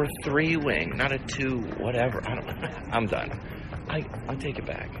I'm a 4-3 wing, not a 2 whatever. I'm done. I take it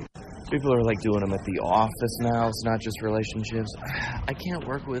back. People are doing them at the office now. It's not just relationships. I can't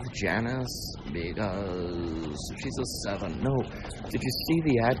work with Janice because she's a 7. No. Did you see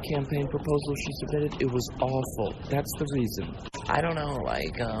the ad campaign proposal she submitted? It was awful. That's the reason. I don't know. I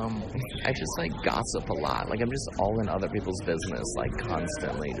just gossip a lot. I'm just all in other people's business,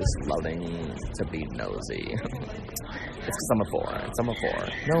 constantly, just loving to be nosy. It's because I'm a 4. I'm a 4.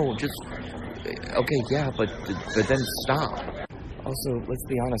 No, just okay. Yeah, but then stop. Also, let's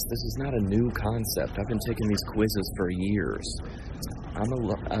be honest, this is not a new concept. I've been taking these quizzes for years. I'm a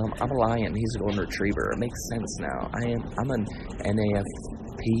lion, he's a golden retriever. It makes sense now. I'm an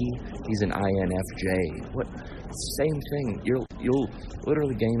NAFP, he's an INFJ. What? Same thing. You'll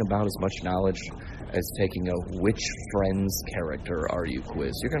literally gain about as much knowledge as taking a which friend's character are you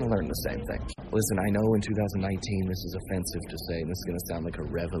quiz. You're going to learn the same thing. Listen, I know in 2019 this is offensive to say, and this is going to sound like a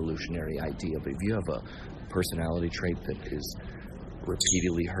revolutionary idea, but if you have a personality trait that is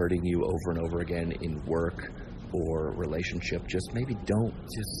repeatedly hurting you over and over again in work or relationship, just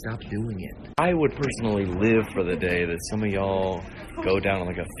stop doing it. I would personally live for the day that some of y'all go down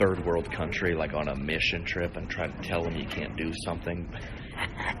to a third world country, on a mission trip, and try to tell them you can't do something.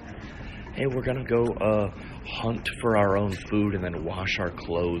 Hey, we're gonna go hunt for our own food and then wash our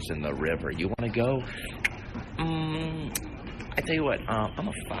clothes in the river. You wanna go? I tell you what, I'm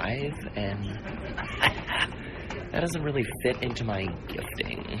a 5, and that doesn't really fit into my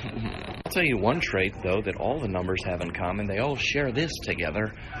gifting. I'll tell you one trait, though, that all the numbers have in common. They all share this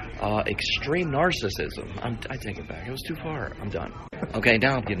together. Extreme narcissism. I take it back. It was too far. I'm done. Okay,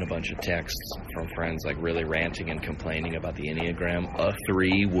 now I'm getting a bunch of texts from friends, like, really ranting and complaining about the Enneagram. A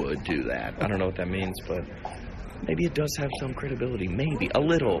 3 would do that. I don't know what that means, but maybe it does have some credibility. Maybe. A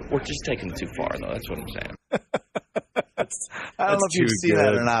little. We're just taking it too far, though. That's what I'm saying. I don't know if you see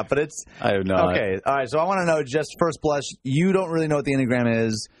that or not, but it's... I have not. Okay, all right, so I want to know, just first blush, you don't really know what the Enneagram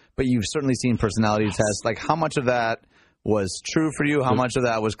is, but you've certainly seen personality tests. Like, how much of that was true for you? How much of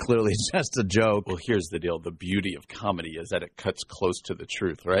that was clearly just a joke? Well, here's the deal. The beauty of comedy is that it cuts close to the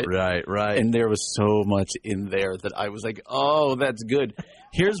truth, right? Right. And there was so much in there that I was like, oh, that's good.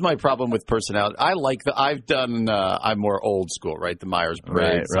 Here's my problem with personality. I'm more old school, right? The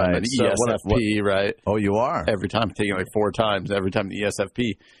Myers-Briggs, right. The ESFP, right? Oh, you are? Every time, I'm taking it like 4 times. Every time the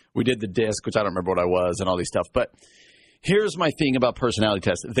ESFP. We did the DISC, which I don't remember what I was, and all these stuff. But here's my thing about personality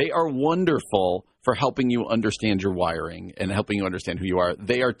tests. They are wonderful for helping you understand your wiring and helping you understand who you are.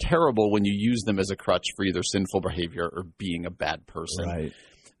 They are terrible when you use them as a crutch for either sinful behavior or being a bad person. Right.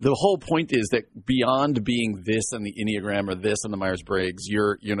 The whole point is that beyond being this on the Enneagram or this on the Myers-Briggs,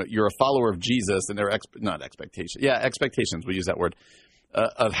 you're a follower of Jesus, and there are expectations. We use that word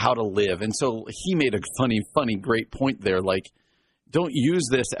of how to live. And so he made a funny, great point there. Like, don't use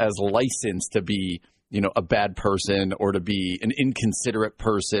this as license to be, a bad person or to be an inconsiderate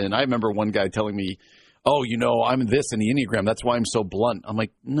person. I remember one guy telling me, oh, I'm this in the Enneagram. That's why I'm so blunt. I'm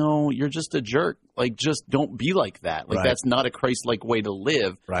like, no, you're just a jerk. Like, just don't be like that. Like, that's not a Christ-like way to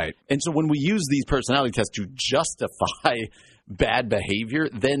live. Right. And so when we use these personality tests to justify bad behavior,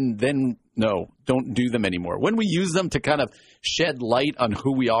 then no, don't do them anymore. When we use them to kind of shed light on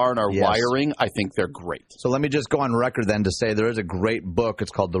who we are and our wiring, I think they're great. So let me just go on record then to say there is a great book. It's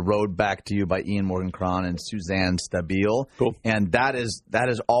called The Road Back to You by Ian Morgan Cron and Suzanne Stabile. Cool. And that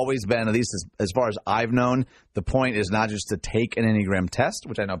has always been, at least as far as I've known, the point is not just to take an Enneagram test,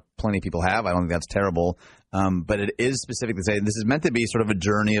 which I know plenty of people have. I don't think that's terrible. But it is specifically saying this is meant to be sort of a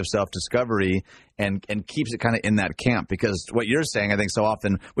journey of self-discovery and keeps it kind of in that camp. Because what you're saying, I think so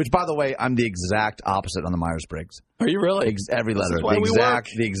often, which, by the way, I'm the exact opposite on the Myers-Briggs. Are you really? Every letter.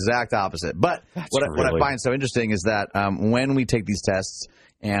 The exact opposite. But what I find so interesting is that when we take these tests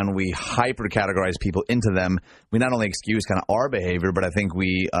and we hyper-categorize people into them, we not only excuse kind of our behavior, but I think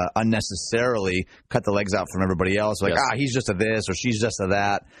we unnecessarily cut the legs out from everybody else. Like, he's just a this or she's just a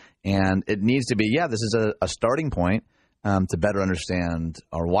that. And it needs to be, this is a starting point to better understand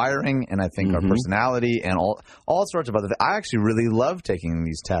our wiring and I think our personality and all sorts of other things. I actually really love taking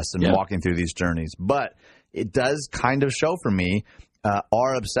these tests and walking through these journeys. But it does kind of show for me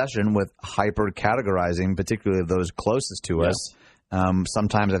our obsession with hyper-categorizing, particularly those closest to us.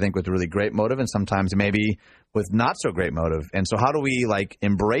 Sometimes I think with a really great motive and sometimes maybe with not so great motive. And so how do we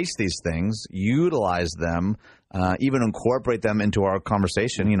embrace these things, utilize them, even incorporate them into our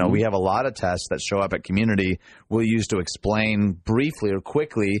conversation? We have a lot of tests that show up at Community we'll use to explain briefly or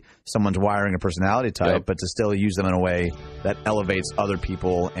quickly someone's wiring or personality type, but to still use them in a way that elevates other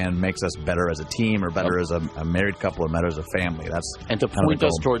people and makes us better as a team or better as a married couple or better as a family. And to point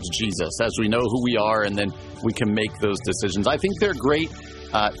us towards Jesus as we know who we are, and then we can make those decisions. I think they're great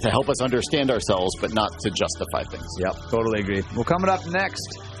to help us understand ourselves, but not to justify things. Yep, totally agree. Well, coming up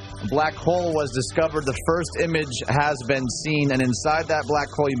next, a black hole was discovered. The first image has been seen, and inside that black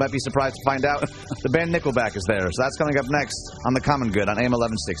hole, you might be surprised to find out the band Nickelback is there. So that's coming up next on The Common Good on AM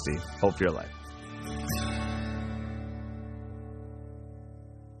 1160. Hope for your life.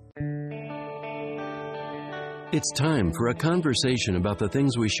 It's time for a conversation about the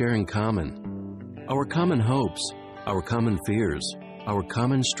things we share in common. Our common hopes, our common fears, our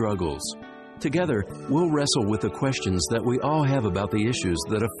common struggles. Together, we'll wrestle with the questions that we all have about the issues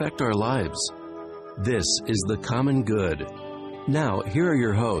that affect our lives. This is The Common Good. Now, here are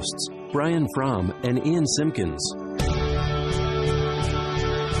your hosts, Brian Fromm and Ian Simpkins.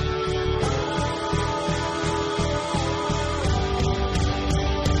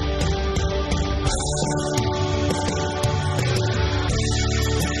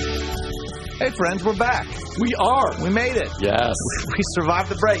 Hey, friends, we're back. We are. We made it. Yes. We survived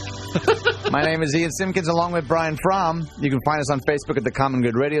the break. My name is Ian Simpkins, along with Brian Fromm. You can find us on Facebook at The Common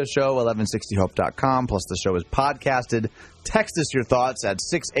Good Radio Show, 1160hope.com. Plus, the show is podcasted. Text us your thoughts at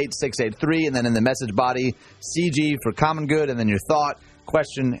 68683, and then in the message body, CG for Common Good, and then your thought.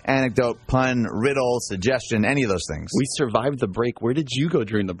 question, anecdote, pun, riddle, suggestion, any of those things. We survived the break. Where did you go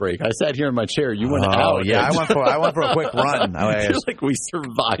during the break? I sat here in my chair. You went out. Oh, yeah. I went for a quick run. You're like, we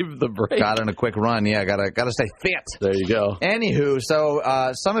survived the break. Got on a quick run. Yeah, gotta stay fit. There you go. Anywho,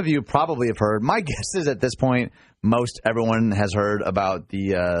 so some of you probably have heard. My guess is at this point, most everyone has heard about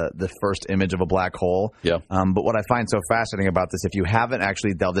the first image of a black hole. Yeah. But what I find so fascinating about this, if you haven't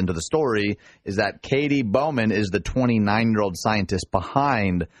actually delved into the story, is that Katie Bowman is the 29-year-old scientist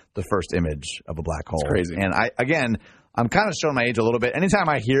behind the first image of a black hole. It's crazy. And I'm kind of showing my age a little bit. Anytime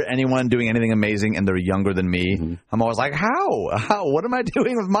I hear anyone doing anything amazing and they're younger than me, I'm always like, how? What am I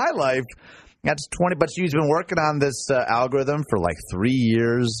doing with my life? That's 20, but she's been working on this algorithm for like 3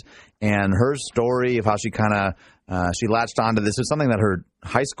 years, and her story of how she kind of she latched onto this is something that her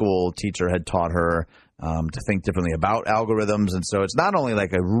high school teacher had taught her to think differently about algorithms, and so it's not only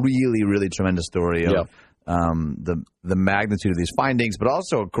like a really, really tremendous story of the magnitude of these findings, but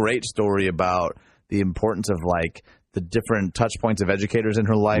also a great story about the importance of like the different touch points of educators in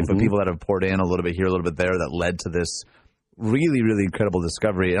her life, of people that have poured in a little bit here, a little bit there, that led to this really, really incredible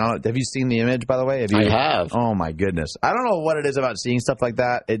discovery. Have you seen the image, by the way? I have. Oh, my goodness. I don't know what it is about seeing stuff like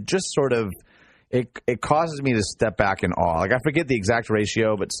that. It just sort of it causes me to step back in awe. Like, I forget the exact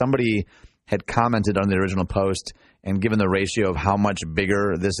ratio, but somebody had commented on the original post and given the ratio of how much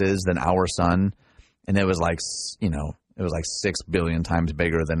bigger this is than our sun. And it was like, it was like 6 billion times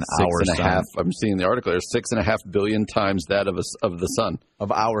bigger than our sun. I'm seeing the article. There's 6.5 billion times that of the sun.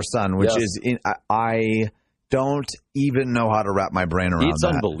 Of our sun, which is, I don't even know how to wrap my brain around it's that.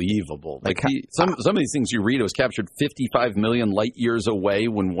 It's unbelievable. Like some of these things you read, it was captured 55 million light years away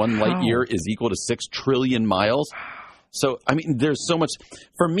when one light year is equal to 6 trillion miles. So, I mean, there's so much.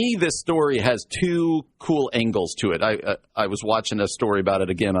 For me, this story has two cool angles to it. I was watching a story about it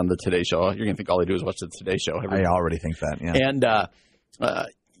again on the Today Show. You're going to think all I do is watch the Today Show. I already think that, yeah. And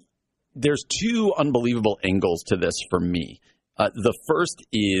there's two unbelievable angles to this for me. The first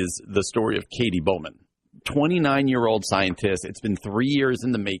is the story of Katie Bowman, 29-year-old scientist. It's been 3 years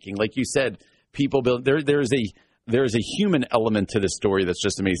in the making. Like you said, people build. There's a human element to this story that's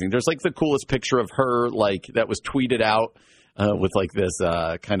just amazing. There's like the coolest picture of her, like that was tweeted out with like this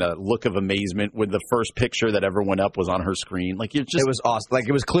kind of look of amazement when the first picture that ever went up was on her screen. Like it was awesome. Like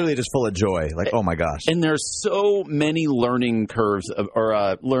it was clearly just full of joy. Like, oh my gosh. And there's so many learning curves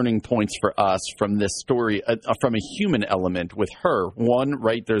or learning points for us from this story, from a human element with her. One,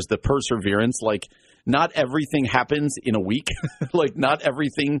 right? There's the perseverance. Like not everything happens in a week. Like not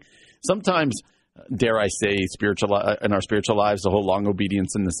everything. Sometimes, dare I say, in our spiritual lives, the whole long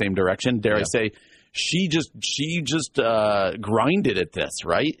obedience in the same direction. Dare I say, she just grinded at this,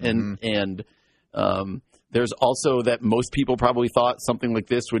 right? And there's also that most people probably thought something like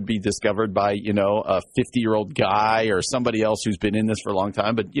this would be discovered by, a 50-year-old guy or somebody else who's been in this for a long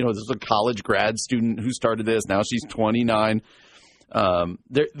time. But, this is a college grad student who started this. Now she's 29.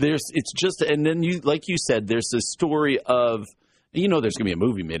 It's just, and then like you said, there's this story of, there's going to be a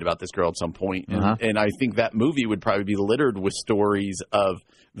movie made about this girl at some point. And I think that movie would probably be littered with stories of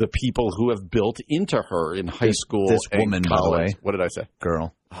the people who have built into her in high school. This woman, by the way. What did I say?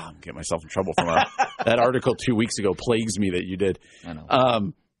 Girl. Oh, I'm getting myself in trouble from that article 2 weeks ago. Plagues me that you did. I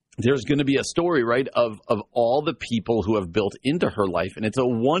know. There's going to be a story, right, of all the people who have built into her life. And it's a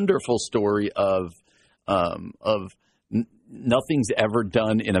wonderful story of nothing's ever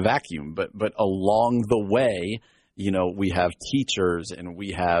done in a vacuum. But along the way, we have teachers and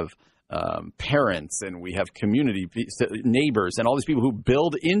we have parents and we have community neighbors and all these people who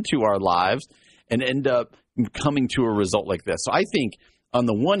build into our lives and end up coming to a result like this. So I think on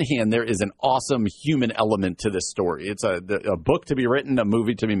the one hand, there is an awesome human element to this story. It's a book to be written, a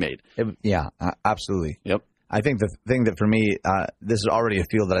movie to be made. Yeah, absolutely. Yep. I think the thing that for me, this is already a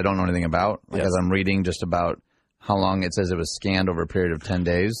field that I don't know anything about. Like as I'm reading just about how long it says it was scanned over a period of 10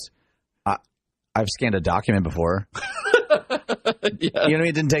 days. I've scanned a document before. You know what I mean?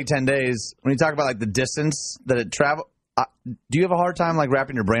 It didn't take 10 days. When you talk about like the distance that it traveled, do you have a hard time like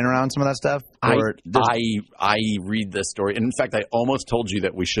wrapping your brain around some of that stuff? I read this story. And in fact, I almost told you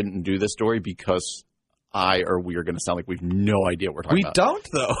that we shouldn't do this story because we are going to sound like we have no idea what we're talking about. We don't,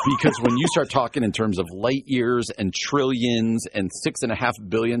 though. Because when you start talking in terms of light years and trillions and 6.5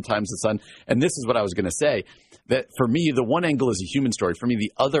 billion times the sun, and this is what I was going to say, that for me, the one angle is a human story. For me,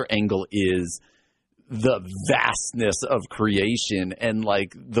 the other angle is the vastness of creation and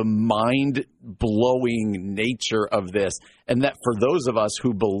like the mind-blowing nature of this. And that for those of us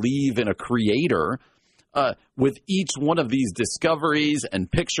who believe in a creator, with each one of these discoveries and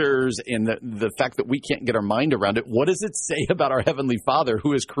pictures and the fact that we can't get our mind around it, what does it say about our Heavenly Father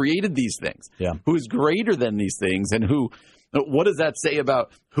who has created these things, who is greater than these things and who What does that say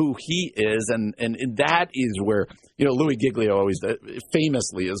about who he is? And that is where, Louis Giglio always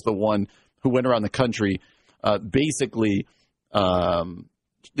famously is the one who went around the country basically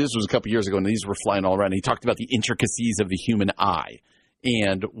this was a couple years ago, and these were flying all around. He talked about the intricacies of the human eye.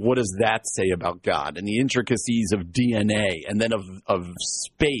 And what does that say about God? And the intricacies of DNA, and then of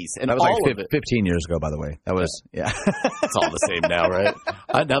space, and that was all like of it. 15 years ago, by the way. That was It's all the same now, right?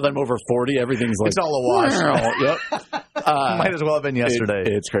 Now that I'm over 40, everything's like it's all a wash. Yep. Might as well have been yesterday.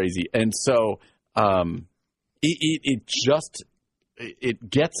 It's crazy, and so it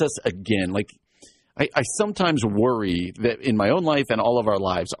gets us again. Like I sometimes worry that in my own life and all of our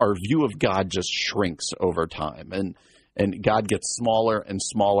lives, our view of God just shrinks over time, and God gets smaller and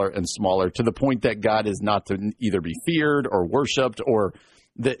smaller and smaller to the point that God is not to either be feared or worshipped, or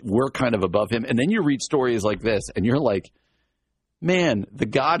that we're kind of above him. And then you read stories like this and you're like, man, the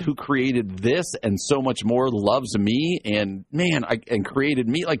God who created this and so much more loves me, and created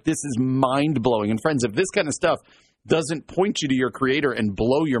me. Like, this is mind blowing. And friends, if this kind of stuff doesn't point you to your creator and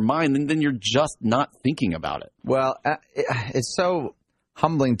blow your mind, then you're just not thinking about it. Well, it's so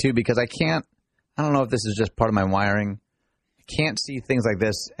humbling too, because I don't know if this is just part of my wiring. I can't see things like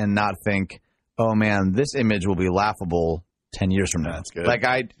this and not think, oh man, this image will be laughable 10 years from now. That's good. Like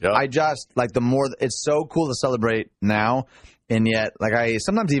I just like, the more it's so cool to celebrate now, and yet like I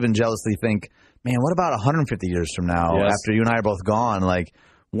sometimes even jealously think, man, what about 150 years from now, after you and I are both gone? Like,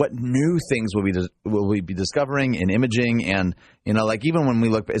 what new things will we be discovering in imaging? And, like, even when we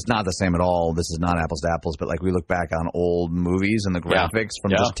look, it's not the same at all. This is not apples to apples, but like we look back on old movies and the graphics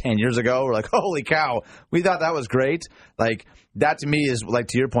from just 10 years ago, we're like, holy cow, we thought that was great. Like, that to me is, like,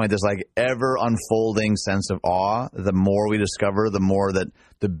 to your point, this like ever unfolding sense of awe. The more we discover, the more that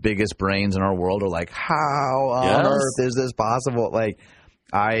the biggest brains in our world are like, how on earth is this possible? Like,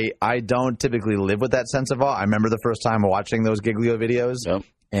 I don't typically live with that sense of awe. I remember the first time watching those Giglio videos. Yep.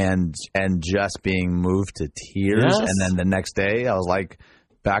 And just being moved to tears, and then the next day I was like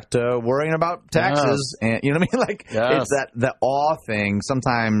back to worrying about taxes, and you know what I mean? Like, it's the awe thing.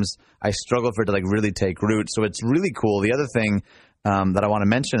 Sometimes I struggle for it to like really take root. So it's really cool. The other thing that I want to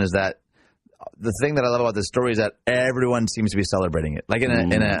mention is that the thing that I love about this story is that everyone seems to be celebrating it. Like in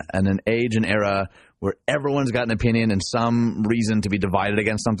an age and era where everyone's got an opinion and some reason to be divided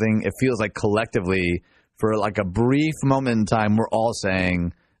against something, it feels like collectively, for like a brief moment in time, we're all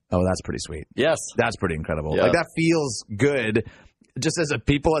saying, oh, that's pretty sweet. Yes. That's pretty incredible. Yep. Like, that feels good just as a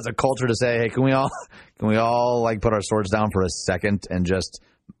people, as a culture, to say, hey, can we all like put our swords down for a second and just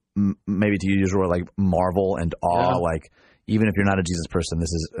maybe, to use your word, like marvel and awe. Like, even if you're not a Jesus person,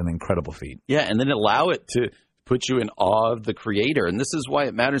 this is an incredible feat. Yeah, and then allow it to put you in awe of the Creator. And this is why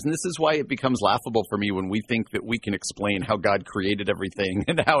it matters. And this is why it becomes laughable for me when we think that we can explain how God created everything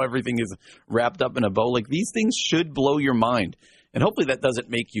and how everything is wrapped up in a bow. Like, these things should blow your mind. And hopefully that doesn't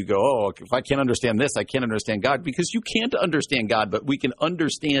make you go, oh, if I can't understand this, I can't understand God. Because you can't understand God, but we can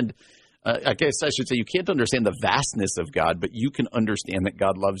understand, I guess I should say, you can't understand the vastness of God, but you can understand that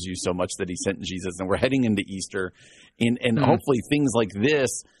God loves you so much that he sent Jesus. And we're heading into Easter. And hopefully things like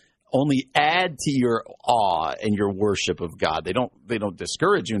this only add to your awe and your worship of God. They don't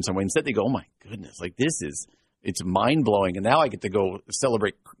discourage you in some way. Instead, they go, oh my goodness, like it's mind-blowing. And now I get to go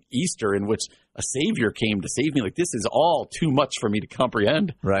celebrate Easter, in which a Savior came to save me. Like, this is all too much for me to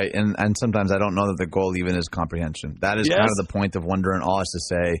comprehend. Right. And sometimes I don't know that the goal even is comprehension. That is kind of the point of wonder and awe, is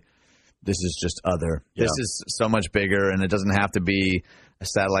to say, this is just other. Yeah. This is so much bigger, and it doesn't have to be a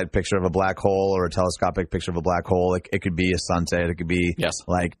satellite picture of a black hole or a telescopic picture of a black hole. It could be a sunset. It could be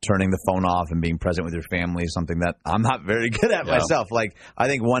like turning the phone off and being present with your family, something that I'm not very good at myself. Like, I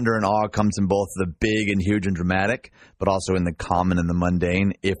think wonder and awe comes in both the big and huge and dramatic, but also in the common and the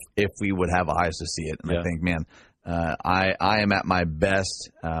mundane, if we would have eyes to see it. And I think, man, I am at my best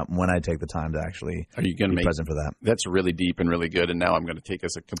when I take the time to actually be present for that. That's really deep and really good. And now I'm going to take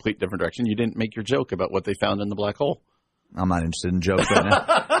us a complete different direction. You didn't make your joke about what they found in the black hole. I'm not interested in jokes right now.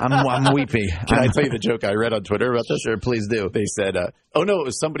 I'm weepy. Can I tell you the joke I read on Twitter about this? Sure, please do. They said, oh no, it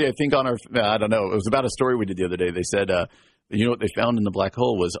was somebody I think on our, I don't know, it was about a story we did the other day. They said, you know what they found in the black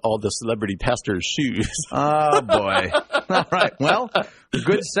hole was all the celebrity pastors' shoes. Oh, boy. All right. Well,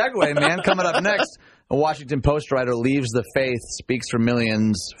 good segue, man. Coming up next, a Washington Post writer leaves the faith, speaks for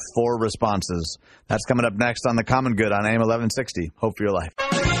millions, 4 responses. That's coming up next on The Common Good on AM 1160. Hope for your life.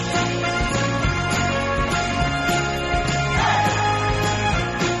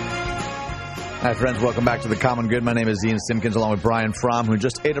 Hi, friends. Welcome back to The Common Good. My name is Ian Simpkins, along with Brian Fromm, who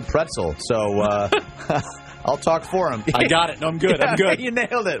just ate a pretzel. So I'll talk for him. I got it. No, I'm good. I'm good. You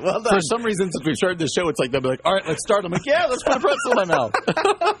nailed it. Well done. For some reason, since we started the show, it's like they'll be like, all right, let's start. I'm like, yeah, let's put a pretzel in my mouth.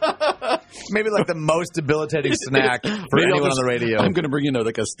 Maybe like the most debilitating snack for anyone on the radio. I'm going to bring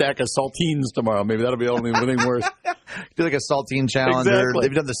like a stack of saltines tomorrow. Maybe that'll be the only thing worse. Do like a saltine challenge. Exactly. Or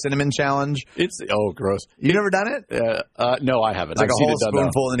have you done the cinnamon challenge? Gross. You never done it? No, I haven't. It's like a whole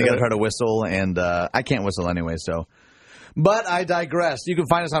spoonful, and then you got to try to whistle. And I can't whistle anyway, so. But I digress. You can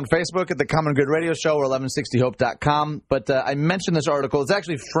find us on Facebook at the Common Good Radio Show or 1160hope.com. But I mentioned this article. It's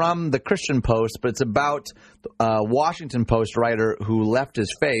actually from the Christian Post, but it's about a Washington Post writer who left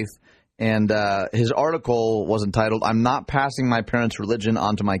his faith. And his article was entitled, "I'm not passing my parents' religion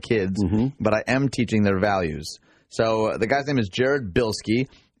onto my kids, but I am teaching their values." So the guy's name is Jared Bilski.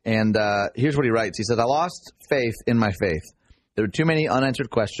 And here's what he writes. He says, "I lost faith in my faith. There were too many unanswered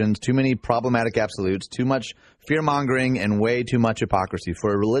questions, too many problematic absolutes, too much fear-mongering, and way too much hypocrisy.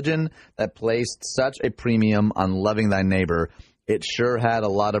 For a religion that placed such a premium on loving thy neighbor, it sure had a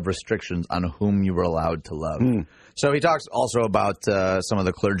lot of restrictions on whom you were allowed to love." So he talks also about some of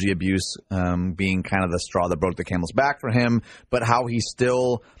the clergy abuse being kind of the straw that broke the camel's back for him, but how he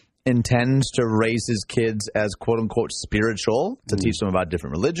still intends to raise his kids as quote-unquote spiritual, to teach them about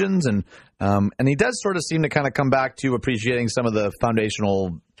different religions. And he does sort of seem to kind of come back to appreciating some of the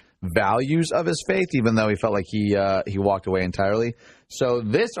foundational values of his faith, even though he felt like he walked away entirely. So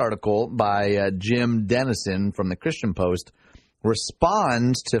this article by Jim Dennison from the Christian Post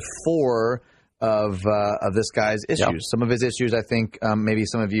responds to 4 of this guy's issues. Yep. Some of his issues, I think, maybe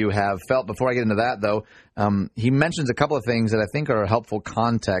some of you have felt. Before I get into that, though, he mentions a couple of things that I think are a helpful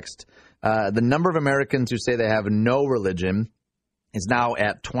context. The number of Americans who say they have no religion is now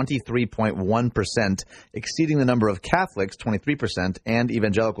at 23.1%, exceeding the number of Catholics, 23%, and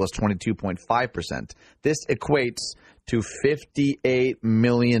evangelicals, 22.5%. This equates to 58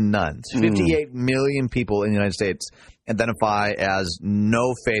 million nuns. 58 million people in the United States identify as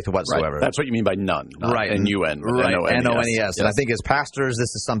no faith whatsoever. Right. That's what you mean by none. Right. N-U-N. Right. N-O-N-E-S. Yes. And I think as pastors,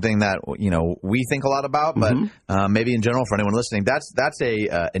 this is something that, we think a lot about, but maybe in general for anyone listening, that's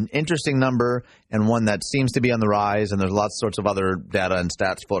an interesting number and one that seems to be on the rise, and there's lots of sorts of other data and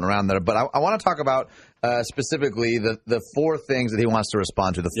stats floating around there. But I want to talk about specifically the 4 things that he wants to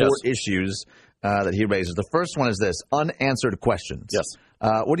respond to, the 4 issues that he raises. The first one is this: unanswered questions. Yes.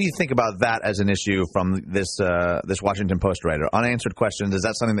 What do you think about that as an issue from this Washington Post writer? Unanswered questions, is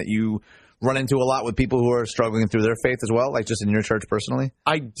that something that you run into a lot with people who are struggling through their faith as well, like just in your church personally?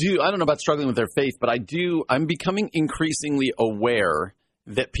 I do. I don't know about struggling with their faith, but I'm becoming increasingly aware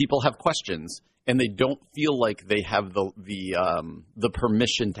that people have questions, and they don't feel like they have the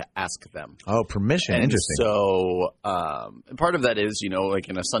permission to ask them. Oh, permission. And interesting. So part of that is, like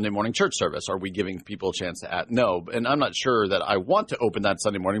in a Sunday morning church service, are we giving people a chance to ask? No. And I'm not sure that I want to open that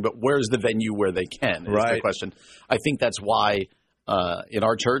Sunday morning, but where's the venue where they can is the question. I think that's why in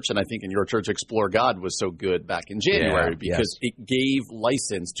our church, and I think in your church, Explore God was so good back in January, because it gave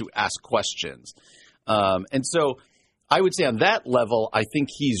license to ask questions. And so I would say on that level, I think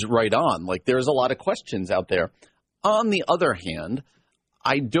he's right on. Like, there's a lot of questions out there. On the other hand,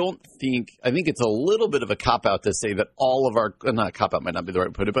 I think it's a little bit of a cop-out to say that all of our – not cop-out might not be the right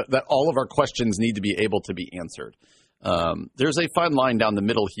way to put it, but that all of our questions need to be able to be answered. There's a fine line down the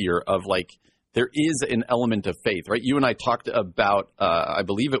middle here of, like, there is an element of faith, right? You and I talked about I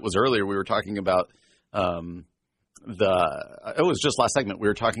believe it was earlier, we were talking about it was just last segment, we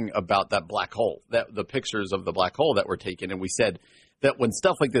were talking about that black hole, that the pictures of the black hole that were taken, and we said that when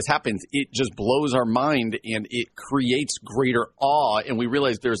stuff like this happens, it just blows our mind and it creates greater awe, and we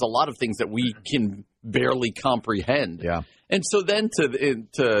realize there's a lot of things that we can barely comprehend. Yeah. And so then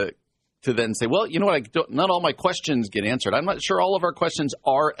to then say, well, you know what, not all my questions get answered. I'm not sure all of our questions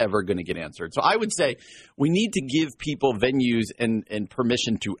are ever going to get answered. So I would say we need to give people venues and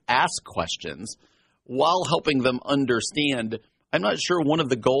permission to ask questions while helping them understand. I'm not sure one of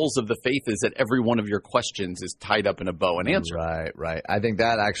the goals of the faith is that every one of your questions is tied up in a bow and answered. Right. I think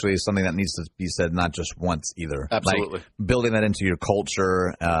that actually is something that needs to be said not just once either. Absolutely. Like, building that into your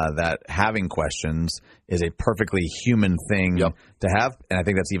culture, that having questions is a perfectly human thing to have. And I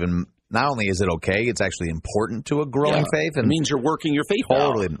think that's even – not only is it okay, it's actually important to a growing faith. And it means you're working your faith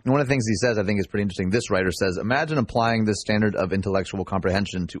totally. out. One of the things he says I think is pretty interesting. This writer says, imagine applying this standard of intellectual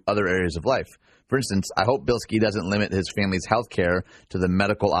comprehension to other areas of life. For instance, I hope Bilski doesn't limit his family's health care to the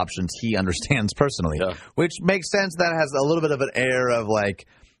medical options he understands personally, which makes sense. That has a little bit of an air of like,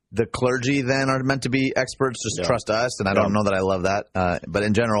 the clergy then are meant to be experts, just trust us, and I don't know that I love that. But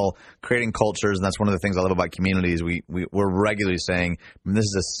in general, creating cultures, and that's one of the things I love about communities, we're regularly saying this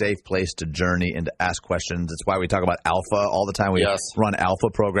is a safe place to journey and to ask questions. It's why we talk about alpha all the time. We run alpha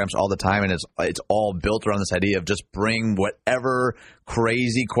programs all the time, and it's all built around this idea of just bring whatever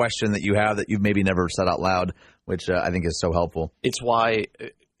crazy question that you have that you've maybe never said out loud, which I think is so helpful. It's why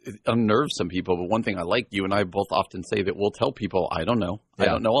it unnerves some people, but one thing I like, you and I both often say that we'll tell people, I don't know. I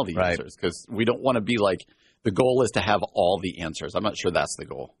don't know all the answers, because we don't want to be like, the goal is to have all the answers. I'm not sure that's the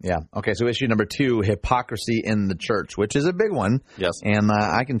goal. Yeah. Okay, so issue number 2, hypocrisy in the church, which is a big one. Yes. And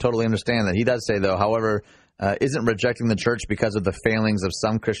I can totally understand that. He does say, though, however, isn't rejecting the church because of the failings of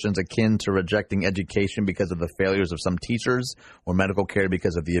some Christians akin to rejecting education because of the failures of some teachers, or medical care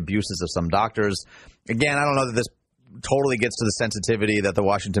because of the abuses of some doctors? Again, I don't know that this totally gets to the sensitivity that the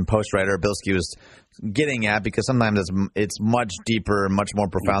Washington Post writer Bilski was getting at, because sometimes it's much deeper and much more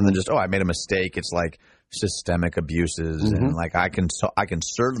profound than just, I made a mistake. It's like systemic abuses, and like I can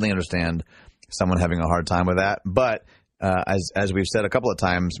certainly understand someone having a hard time with that. But as we've said a couple of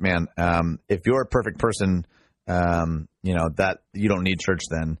times, man, if you're a perfect person, that you don't need church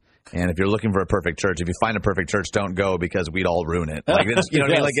then. And if you're looking for a perfect church, if you find a perfect church, don't go, because we'd all ruin it. Like it's, what I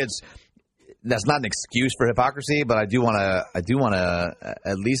mean? Like that's not an excuse for hypocrisy, but I do want to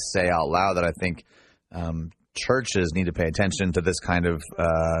at least say out loud that I think churches need to pay attention to this kind of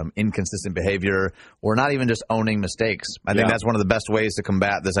inconsistent behavior, or not even just owning mistakes. I think that's one of the best ways to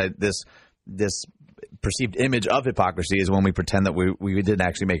combat this perceived image of hypocrisy, is when we pretend that we didn't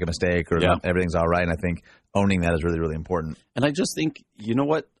actually make a mistake, or everything's all right. And I think owning that is really, really important. And I just think, you know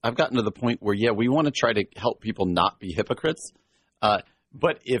what? I've gotten to the point where, we want to try to help people not be hypocrites.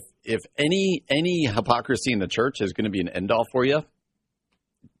 But if any hypocrisy in the church is going to be an end-all for you,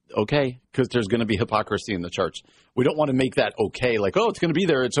 okay, because there's going to be hypocrisy in the church. We don't want to make that okay, like, it's going to be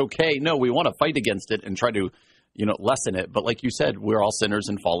there, it's okay. No, we want to fight against it and try to, lessen it. But like you said, we're all sinners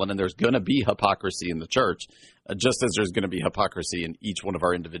and fallen, and there's going to be hypocrisy in the church, just as there's going to be hypocrisy in each one of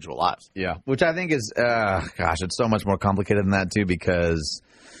our individual lives. Yeah, which I think is, it's so much more complicated than that, too, because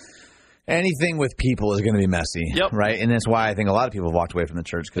anything with people is going to be messy, right? And that's why I think a lot of people walked away from the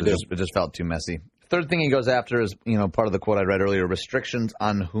church, because it just felt too messy. Third thing he goes after is, part of the quote I read earlier, restrictions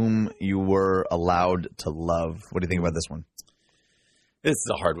on whom you were allowed to love. What do you think about this one? This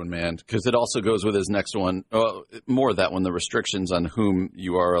is a hard one, man, because it also goes with his next one. More of that one, the restrictions on whom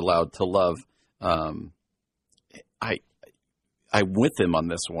you are allowed to love. I'm with him on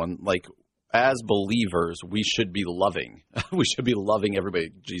this one. Like, as believers, we should be loving. We should be loving everybody.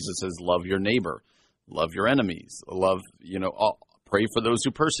 Jesus says, love your neighbor, love your enemies, love, pray for those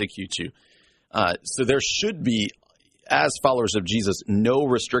who persecute you. So there should be, as followers of Jesus, no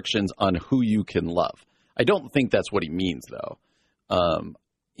restrictions on who you can love. I don't think that's what he means, though.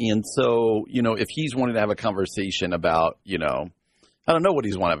 And so, if he's wanting to have a conversation about, I don't know what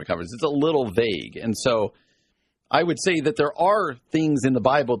he's wanting to have a conversation. It's a little vague. And so I would say that there are things in the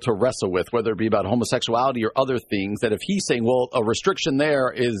Bible to wrestle with, whether it be about homosexuality or other things, that if he's saying, well, a restriction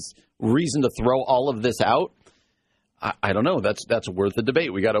there is reason to throw all of this out, I don't know. That's worth a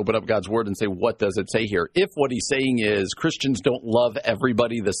debate. We got to open up God's word and say, what does it say here? If what he's saying is Christians don't love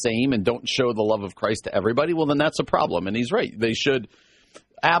everybody the same and don't show the love of Christ to everybody, well, then that's a problem. And he's right. They should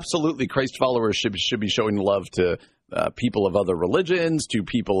absolutely, Christ followers should be showing love to people of other religions, to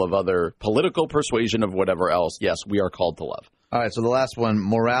people of other political persuasion, of whatever else. Yes, we are called to love. All right, so the last one,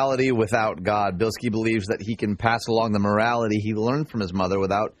 morality without God. Bilski believes that he can pass along the morality he learned from his mother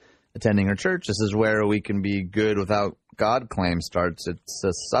without attending her church. This is where we can be good without God claim starts. It's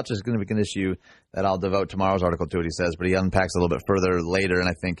such a significant issue that I'll devote tomorrow's article to what he says, but he unpacks a little bit further later. And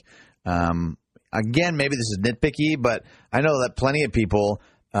I think, again, maybe this is nitpicky, but I know that plenty of people,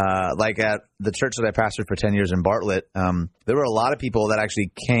 like at the church that I pastored for 10 years in Bartlett, there were a lot of people that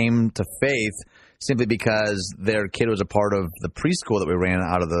actually came to faith simply because their kid was a part of the preschool that we ran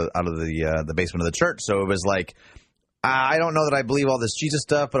out of the basement of the church. So it was like, I don't know that I believe all this Jesus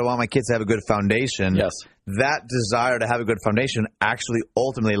stuff, but I want my kids to have a good foundation. Yes. That desire to have a good foundation actually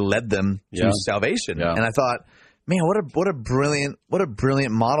ultimately led them to salvation. Yeah. And I thought, man, what a brilliant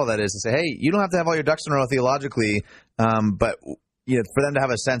model that is, to say, hey, you don't have to have all your ducks in a row theologically, but for them to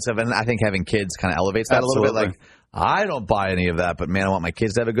have a sense of, and I think having kids kind of elevates that a little bit. Like, I don't buy any of that, but man, I want my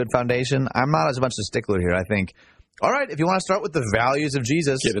kids to have a good foundation. I'm not as much a stickler here. I think, all right, if you want to start with the values of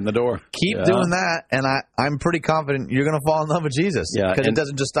Jesus, get in the door. Keep doing that, and I'm pretty confident you're going to fall in love with Jesus, because it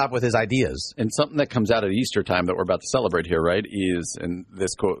doesn't just stop with his ideas. And something that comes out at Easter time that we're about to celebrate here, right, is, and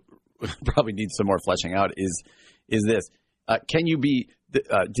this quote probably needs some more fleshing out, is this. Can you be –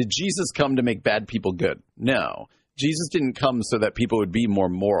 did Jesus come to make bad people good? No. Jesus didn't come so that people would be more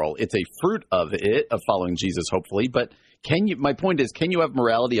moral. It's a fruit of following Jesus, hopefully. But my point is, can you have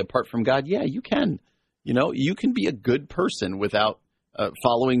morality apart from God? Yeah, you can. You can be a good person without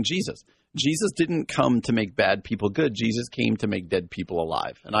following Jesus. Jesus didn't come to make bad people good. Jesus came to make dead people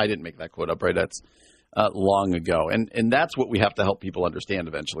alive. And I didn't make that quote up, right? That's long ago. And that's what we have to help people understand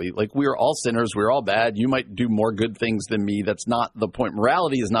eventually. Like, we're all sinners. We're all bad. You might do more good things than me. That's not the point.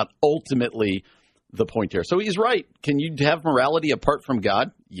 Morality is not ultimately the point here. So he's right. Can you have morality apart from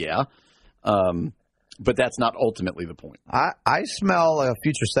God? Yeah. But that's not ultimately the point. I smell a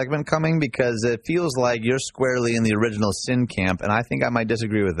future segment coming because it feels like you're squarely in the original sin camp, and I think I might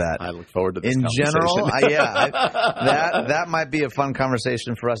disagree with that. I look forward to this in conversation. general, that might be a fun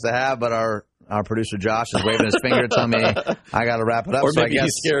conversation for us to have, but our producer Josh is waving his finger telling me I got to wrap it up. Or maybe so I guess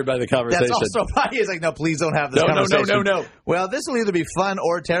he's scared by the conversation. That's also why he's like, no, please don't have this conversation. No. Well, this will either be fun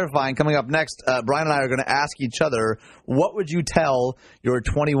or terrifying. Coming up next, Brian and I are going to ask each other, what would you tell your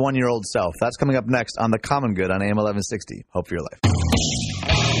 21-year-old self? That's coming up next on The Common Good on AM 1160. Hope for your life.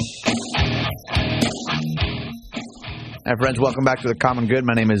 Hi, friends. Welcome back to The Common Good.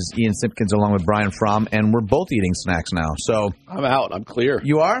 My name is Ian Simpkins along with Brian Fromm, and we're both eating snacks now. So I'm out. I'm clear.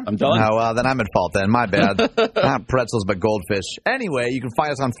 You are? I'm done. Oh, well, then I'm at fault then. My bad. Not pretzels, but goldfish. Anyway, you can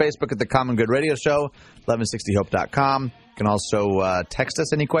find us on Facebook at The Common Good Radio Show, 1160hope.com. You can also text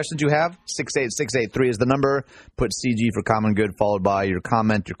us any questions you have. 68683 is the number. Put CG for Common Good, followed by your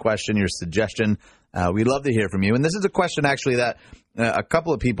comment, your question, your suggestion. We'd love to hear from you. And this is a question, actually, that a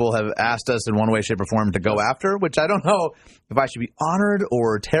couple of people have asked us in one way, shape, or form to go after, which I don't know if I should be honored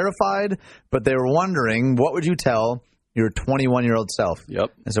or terrified, but they were wondering, what would you tell your 21-year-old self?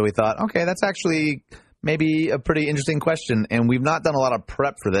 Yep. And so we thought, okay, that's actually maybe a pretty interesting question. And we've not done a lot of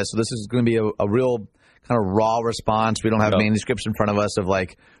prep for this, so this is going to be a real kind of raw response. We don't have manuscripts in front of us of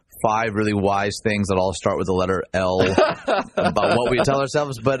like 5 really wise things that all start with the letter L about what we tell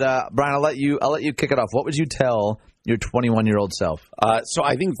ourselves. But Brian, I'll let you kick it off. What would you tell your 21-year-old self? So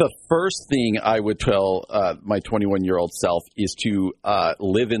I think the first thing I would tell my 21-year-old self is to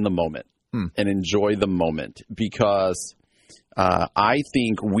live in the moment and enjoy the moment, because I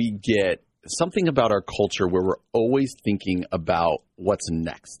think we get something about our culture where we're always thinking about what's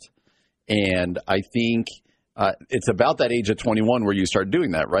next. And I think it's about that age of 21 where you start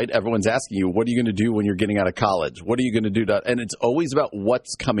doing that, right? Everyone's asking you, what are you going to do when you're getting out of college? What are you going to do? And it's always about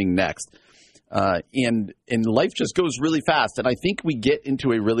what's coming next. And life just goes really fast. And I think we get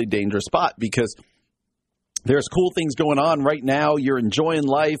into a really dangerous spot because there's cool things going on right now. You're enjoying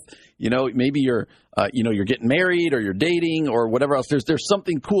life. Maybe you're getting married or you're dating or whatever else. There's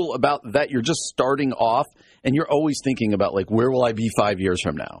something cool about that. You're just starting off and you're always thinking about, like, where will I be 5 years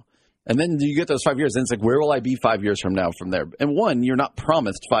from now? And then you get those 5 years, and it's like, where will I be 5 years from now from there? And one, you're not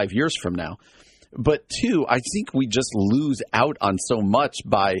promised 5 years from now. But two, I think we just lose out on so much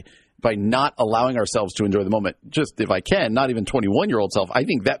by not allowing ourselves to enjoy the moment. Just, if I can, not even 21-year-old self, I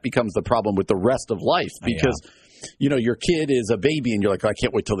think that becomes the problem with the rest of life. Because, your kid is a baby, and you're like, I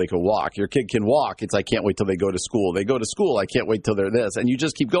can't wait till they can walk. Your kid can walk. It's, I can't wait till they go to school. They go to school. I can't wait till they're this. And you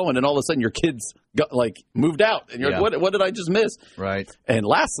just keep going, and all of a sudden your kid's moved out. And you're like, what did I just miss? Right. And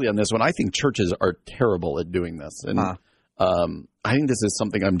lastly on this one, I think churches are terrible at doing this. And I think this is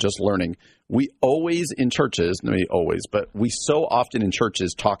something I'm just learning. We always in churches, maybe always, but we so often in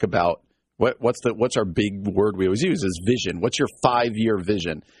churches talk about what's our big word we always use is vision. What's your 5-year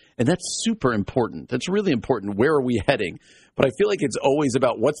vision? And that's super important. That's really important. Where are we heading? But I feel like it's always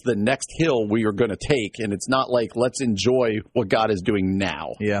about what's the next hill we are going to take. And it's not like, let's enjoy what God is doing now.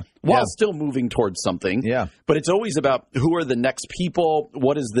 Yeah. While still moving towards something. Yeah. But it's always about who are the next people?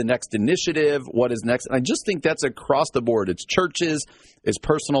 What is the next initiative? What is next? And I just think that's across the board. It's churches, it's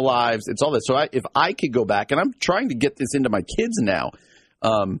personal lives, it's all this. So if I could go back, and I'm trying to get this into my kids now,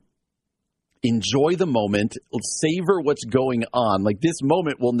 enjoy the moment, savor what's going on. Like, this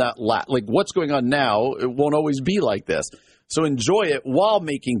moment will not last. Like, what's going on now, it won't always be like this. So enjoy it while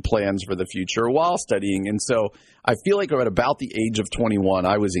making plans for the future, while studying. And so I feel like at about the age of 21,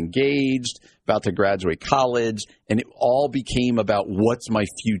 I was engaged, about to graduate college, and it all became about what's my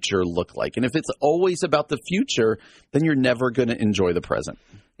future look like. And if it's always about the future, then you're never going to enjoy the present.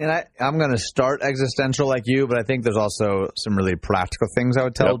 And I'm going to start existential like you, but I think there's also some really practical things I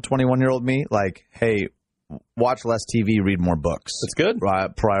would tell 21-year-old me. Like, hey, watch less TV, read more books. That's good.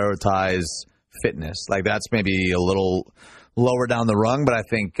 Prioritize fitness. Like, that's maybe a little lower down the rung, but I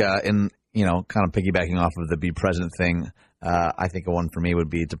think kind of piggybacking off of the be present thing, I think a one for me would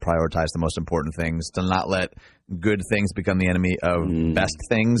be to prioritize the most important things, to not let good things become the enemy of best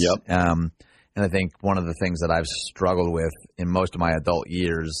things. Yep. And I think one of the things that I've struggled with in most of my adult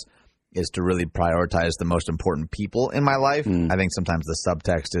years is to really prioritize the most important people in my life. I think sometimes the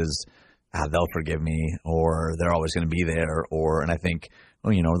subtext is, they'll forgive me, or they're always going to be there, and I think,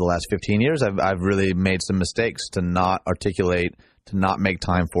 over the last 15 years, I've really made some mistakes to not articulate, to not make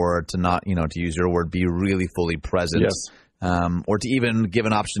time for it, to not, to use your word, be really fully present. Yes. Or to even give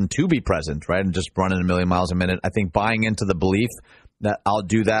an option to be present, right, and just running a million miles a minute. I think buying into the belief that I'll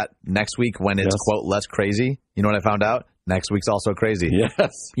do that next week when it's, quote, less crazy. You know what I found out? Next week's also crazy.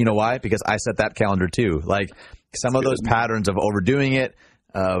 Yes. You know why? Because I set that calendar too. Like some of those patterns of overdoing it,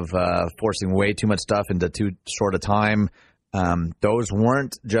 of forcing way too much stuff into too short a time, those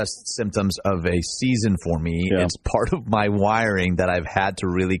weren't just symptoms of a season for me. Yeah. It's part of my wiring that I've had to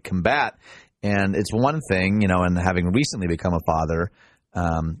really combat. And it's one thing, and having recently become a father,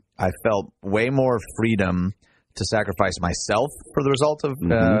 I felt way more freedom to sacrifice myself for the result of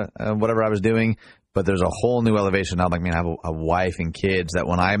whatever I was doing. But there's a whole new elevation now. Like, I have a wife and kids that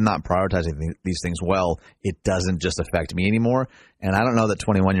when I'm not prioritizing these things well, it doesn't just affect me anymore. And I don't know that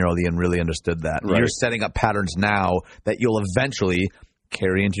 21-year-old Ian really understood that. Right. You're setting up patterns now that you'll eventually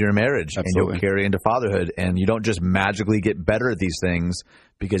carry into your marriage. Absolutely. And you'll carry into fatherhood. And you don't just magically get better at these things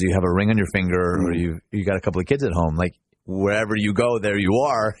because you have a ring on your finger or you got a couple of kids at home. Like, wherever you go, there you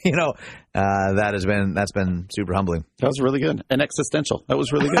are. That's been super humbling. That was really good and existential. That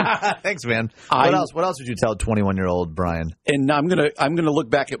was really good. Thanks, man. What else would you tell 21-year-old Brian? And I'm gonna look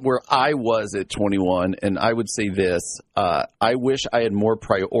back at where I was at 21, and I would say this: I wish I had more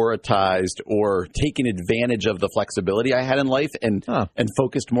prioritized or taken advantage of the flexibility I had in life and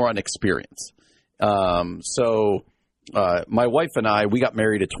focused more on experience. My wife and I, we got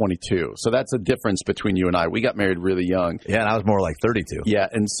married at 22. So that's a difference between you and I. We got married really young. Yeah, and I was more like 32. Yeah,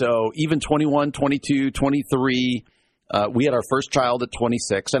 and so even 21, 22, 23, we had our first child at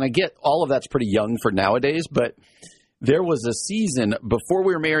 26. And I get all of that's pretty young for nowadays, but there was a season before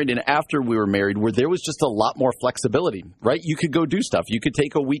we were married and after we were married where there was just a lot more flexibility, right? You could go do stuff. You could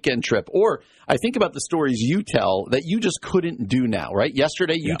take a weekend trip. Or I think about the stories you tell that you just couldn't do now, right?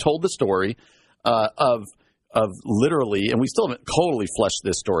 Yesterday you told the story of literally, and we still haven't totally fleshed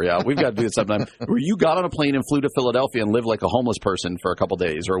this story out. We've got to do it sometime. Where you got on a plane and flew to Philadelphia and lived like a homeless person for a couple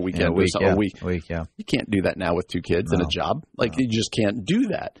days or a weekend a week. You can't do that now with two kids and a job. Like you just can't do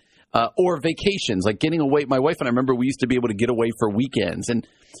that. Or vacations, like getting away. My wife and I remember we used to be able to get away for weekends, and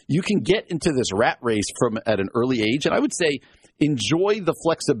you can get into this rat race from at an early age. And I would say enjoy the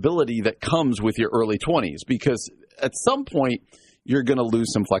flexibility that comes with your early 20s, because at some point you're going to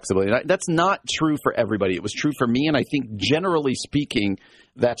lose some flexibility. That's not true for everybody. It was true for me, and I think generally speaking,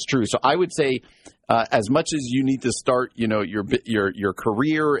 that's true. So I would say, as much as you need to start, your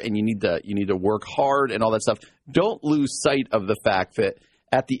career, and you need to work hard and all that stuff, don't lose sight of the fact that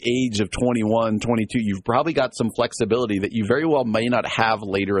at the age of 21, 22, you've probably got some flexibility that you very well may not have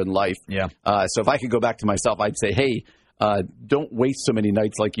later in life. Yeah. So if I could go back to myself, I'd say, hey, don't waste so many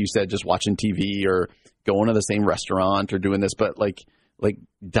nights, like you said, just watching TV or going to the same restaurant or doing this, but like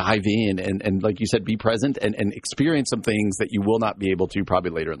dive in and like you said, be present and experience some things that you will not be able to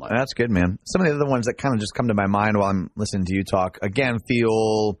probably later in life. That's good, man. Some of the other ones that kind of just come to my mind while I'm listening to you talk, again,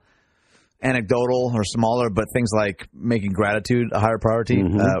 feel anecdotal or smaller, but things like making gratitude a higher priority,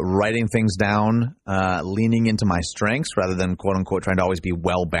 writing things down, leaning into my strengths rather than quote unquote trying to always be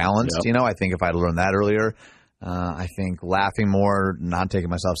well balanced. Yep. I think if I'd learned that earlier, I think laughing more, not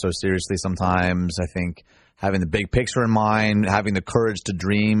taking myself so seriously sometimes. I think having the big picture in mind, having the courage to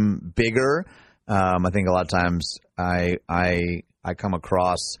dream bigger. I think a lot of times I come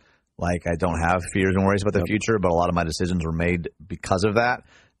across like I don't have fears and worries about the future, but a lot of my decisions were made because of that.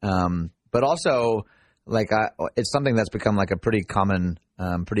 But also, it's something that's become like a pretty common,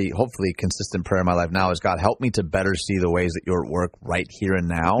 pretty hopefully consistent prayer in my life now is, God, help me to better see the ways that you're at work right here and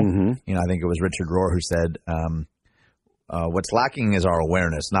now. I think it was Richard Rohr who said, what's lacking is our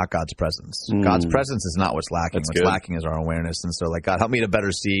awareness, not God's presence. God's presence is not what's lacking. What's lacking is our awareness. And so, God, help me to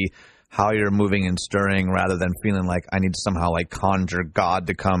better see how you're moving and stirring rather than feeling like I need to somehow conjure God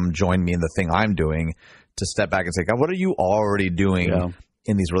to come join me in the thing I'm doing, to step back and say, God, what are you already doing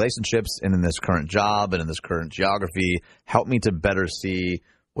in these relationships and in this current job and in this current geography? Help me to better see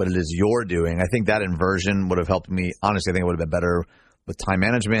what it is you're doing. I think that inversion would have helped me. Honestly, I think it would have been better with time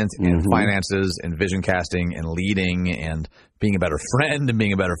management and finances and vision casting and leading and being a better friend and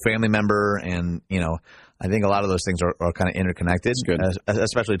being a better family member. And, I think a lot of those things are kind of interconnected,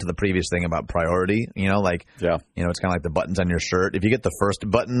 especially to the previous thing about priority. It's kind of like the buttons on your shirt. If you get the first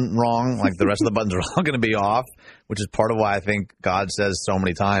button wrong, the rest of the buttons are all going to be off, which is part of why I think God says so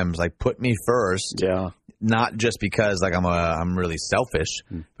many times, put me first. Yeah. Not just because I'm really selfish,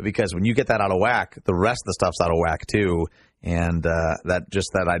 but because when you get that out of whack, the rest of the stuff's out of whack too. And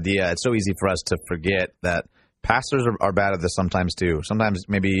that idea, it's so easy for us to forget that pastors are bad at this sometimes too. Sometimes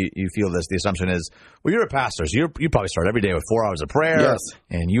maybe you feel this. The assumption is, well, you're a pastor, so you probably start every day with 4 hours of prayer,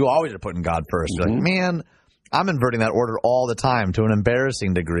 and you always are putting God first. You're like, man, I'm inverting that order all the time to an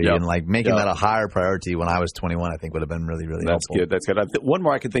embarrassing degree, and like making that a higher priority when I was 21, I think would have been really, really helpful. That's good. One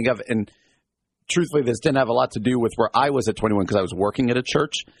more I could think of, and truthfully, this didn't have a lot to do with where I was at 21 because I was working at a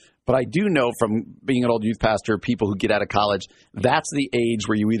church. But I do know from being an old youth pastor, people who get out of college, that's the age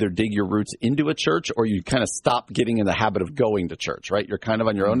where you either dig your roots into a church or you kind of stop getting in the habit of going to church, right? You're kind of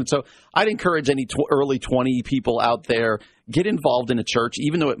on your own. And so I'd encourage any early 20 people out there, get involved in a church,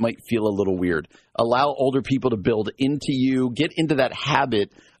 even though it might feel a little weird. Allow older people to build into you. Get into that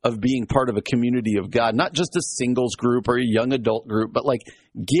habit of being part of a community of God, not just a singles group or a young adult group, but like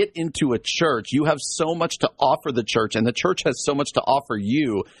get into a church. You have so much to offer the church, and the church has so much to offer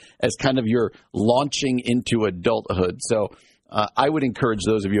you as kind of your launching into adulthood. So I would encourage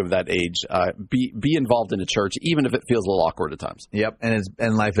those of you of that age, be involved in a church, even if it feels a little awkward at times. Yep,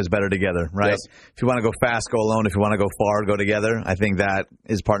 and life is better together, right? Yes. If you want to go fast, go alone. If you want to go far, go together. I think that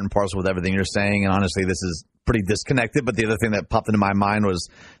is part and parcel with everything you're saying, and honestly, this is pretty disconnected, but the other thing that popped into my mind was,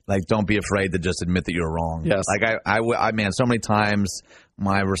 like, don't be afraid to just admit that you're wrong. Yes. Like, I man, so many times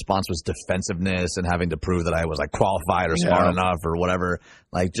my response was defensiveness and having to prove that I was, like, qualified or smart enough or whatever.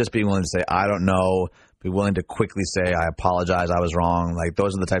 Like, just being willing to say, I don't know, be willing to quickly say, I apologize, I was wrong. Like,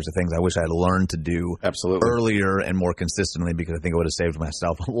 those are the types of things I wish I had learned to do earlier and more consistently, because I think it would have saved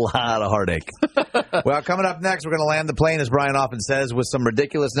myself a lot of heartache. Well, coming up next, we're going to land the plane, as Brian often says, with some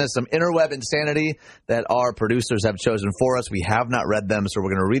ridiculousness, some interweb insanity that our producers have chosen for us. We have not read them, so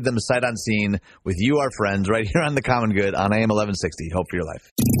we're going to read them sight unseen with you, our friends, right here on The Common Good on AM 1160. Hope for your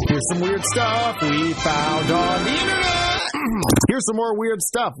life. Here's some weird stuff we found on the internet. Here's some more weird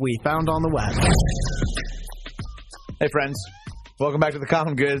stuff we found on the web. Hey, friends. Welcome back to The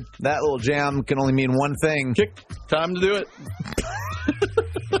Common Good. That little jam can only mean one thing. Kick. Time to do it.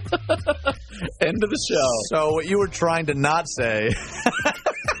 End of the show. So what you were trying to not say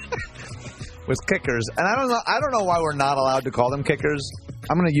was kickers. And I don't know why we're not allowed to call them kickers.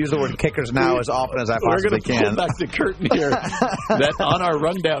 I'm going to use the word kickers now as often as I possibly can. We're going to pull back the curtain here. That on our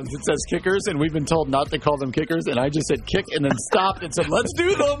rundowns it says kickers, and we've been told not to call them kickers, and I just said kick and then stopped and said, let's do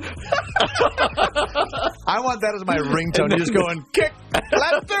them. I want that as my ringtone. You're just going, kick,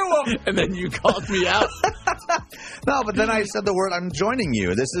 let's do them. And then you called me out. No, but then I said the word, I'm joining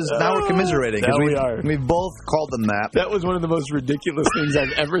you. This is, now we're commiserating. Now we are. We've both called them that. That was one of the most ridiculous things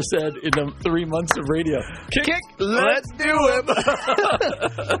I've ever said in the 3 months of radio. Kick, let's do it.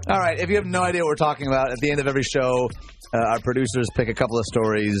 All right, if you have no idea what we're talking about, at the end of every show, our producers pick a couple of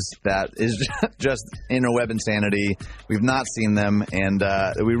stories that is just interweb insanity. We've not seen them, and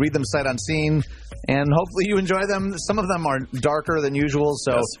we read them sight unseen, and hopefully you enjoy them. Some of them are darker than usual,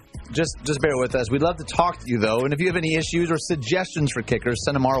 so just bear with us. We'd love to talk to you, though, and if you have any issues or suggestions for kickers,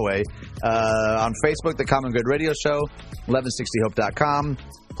 send them our way. On Facebook, The Common Good Radio Show, 1160hope.com.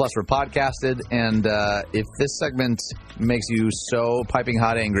 Plus, we're podcasted, and if this segment makes you so piping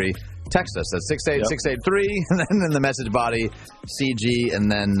hot angry, text us at 68683, and then in the message body, CG, and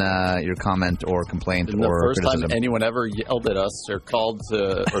then your comment or complaint or criticism. The first time anyone ever yelled at us or called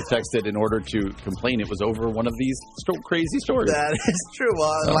or texted in order to complain, it was over one of these crazy stories. That is true.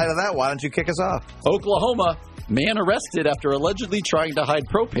 Well, in light of that, why don't you kick us off? Oklahoma, man arrested after allegedly trying to hide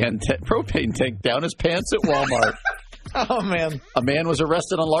propane tank down his pants at Walmart. Oh, man. A man was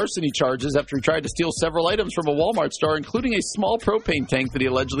arrested on larceny charges after he tried to steal several items from a Walmart store, including a small propane tank that he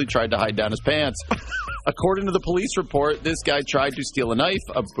allegedly tried to hide down his pants. According to the police report, this guy tried to steal a knife,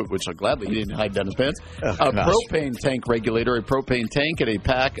 which gladly he didn't hide down his pants, propane tank regulator, a propane tank, and a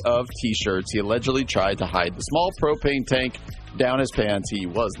pack of T-shirts. He allegedly tried to hide the small propane tank down his pants. He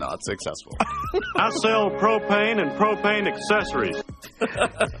was not successful. I sell propane and propane accessories.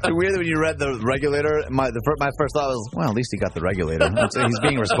 It's weird that when you read the regulator, my first thought was, well, at least he got the regulator. He's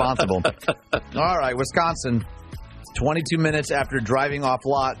being responsible. All right, Wisconsin. 22 minutes after driving off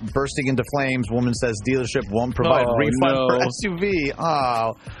lot, bursting into flames, woman says dealership won't provide refund for SUV.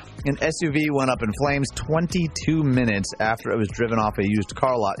 Oh, an SUV went up in flames 22 minutes after it was driven off a used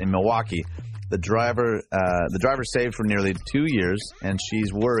car lot in Milwaukee. The driver saved for nearly 2 years, and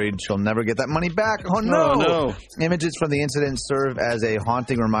she's worried she'll never get that money back. Oh, no. Images from the incident serve as a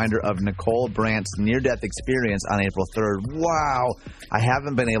haunting reminder of Nicole Brandt's near-death experience on April 3rd. Wow. I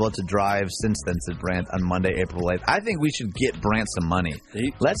haven't been able to drive since then, said Brandt on Monday, April 8th. I think we should get Brandt some money.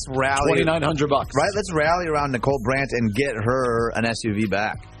 Let's rally. $2,900. Right? Let's rally around Nicole Brandt and get her an SUV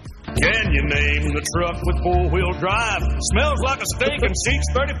back. Can you name the truck with four-wheel drive? Smells like a steak and seats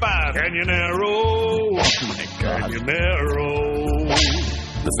 35. Canyonero. Canyonero.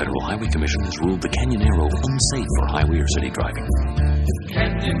 The Federal Highway Commission has ruled the Canyonero unsafe for highway or city driving.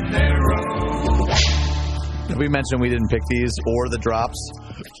 Canyonero. Did we mention we didn't pick these or the drops?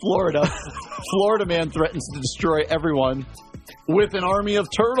 Florida man threatens to destroy everyone with an army of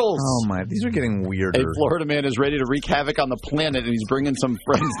turtles. Oh, my. These are getting weirder. A Florida man is ready to wreak havoc on the planet, and he's bringing some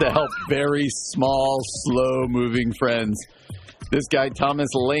friends to help. Very small, slow-moving friends. This guy, Thomas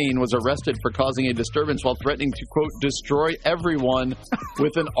Lane, was arrested for causing a disturbance while threatening to, quote, destroy everyone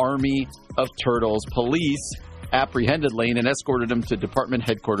with an army of turtles. Police apprehended Lane and escorted him to department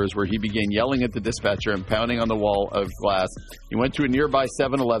headquarters, where he began yelling at the dispatcher and pounding on the wall of glass. He went to a nearby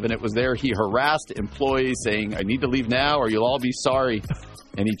 7-Eleven. It was there he harassed employees, saying, I need to leave now or you'll all be sorry.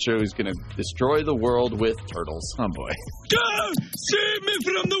 And he chose going to destroy the world with turtles. Oh, boy. God, save me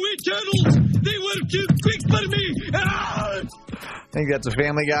from the wee turtles! They were too quick for me! Ah! I think that's a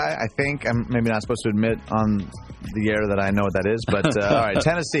Family Guy. I think I'm maybe not supposed to admit on the air that I know what that is. But, all right,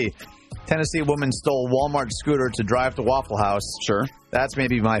 Tennessee. Tennessee woman stole Walmart scooter to drive to Waffle House. Sure. That's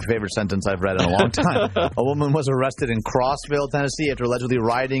maybe my favorite sentence I've read in a long time. A woman was arrested in Crossville, Tennessee after allegedly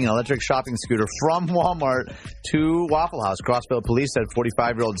riding an electric shopping scooter from Walmart to Waffle House. Crossville police said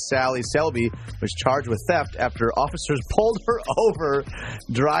 45-year-old Sally Selby was charged with theft after officers pulled her over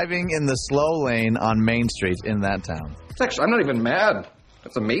driving in the slow lane on Main Street in that town. Actually, I'm not even mad.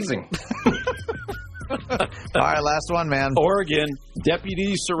 That's amazing. All right, last one, man. Oregon.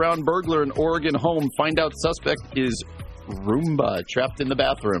 Deputies surround burglar in Oregon home. Find out suspect is Roomba trapped in the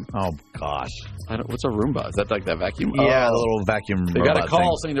bathroom. Oh, gosh. What's a Roomba? Is that like that vacuum? Yeah, the little vacuum They got a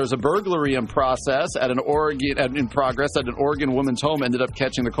call saying there's a burglary in progress at an Oregon woman's home. Ended up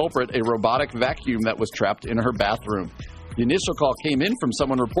catching the culprit, a robotic vacuum that was trapped in her bathroom. The initial call came in from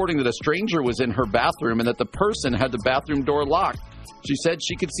someone reporting that a stranger was in her bathroom and that the person had the bathroom door locked. She said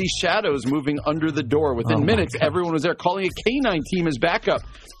she could see shadows moving under the door. Within minutes, everyone was there calling a canine team as backup.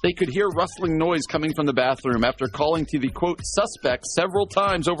 They could hear rustling noise coming from the bathroom. After calling to the, quote, suspect several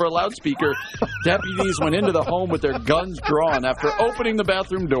times over a loudspeaker, deputies went into the home with their guns drawn. After opening the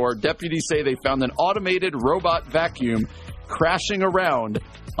bathroom door, deputies say they found an automated robot vacuum crashing around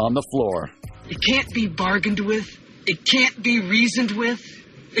on the floor. It can't be bargained with. It can't be reasoned with.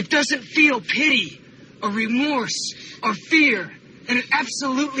 It doesn't feel pity or remorse or fear. And it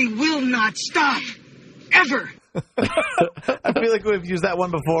absolutely will not stop. Ever. I feel like we've used that one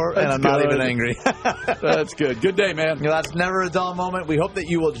before, and I'm not even angry. That's good. Good day, man. You know, that's never a dull moment. We hope that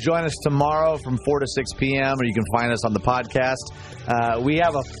you will join us tomorrow from 4 to 6 p.m., or you can find us on the podcast. We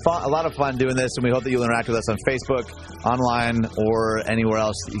have a lot of fun doing this, and we hope that you'll interact with us on Facebook, online, or anywhere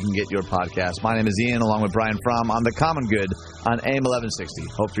else that you can get your podcast. My name is Ian, along with Brian Fromm on The Common Good on AM 1160.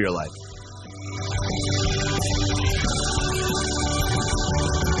 Hope for your life.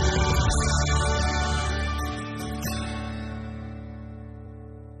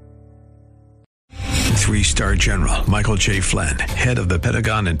 Three-star General Michael J. Flynn, head of the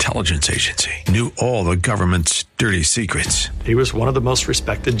Pentagon Intelligence Agency, knew all the government's dirty secrets. He was one of the most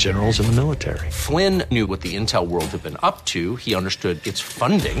respected generals in the military. Flynn knew what the intel world had been up to. He understood its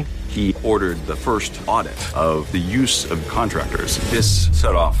funding. He ordered the first audit of the use of contractors. This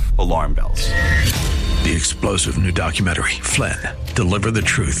set off alarm bells. The explosive new documentary, Flynn, Deliver the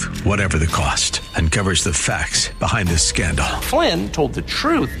Truth, Whatever the Cost, uncovers the facts behind this scandal. Flynn told the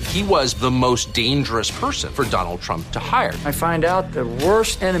truth. He was the most dangerous person for Donald Trump to hire. I find out the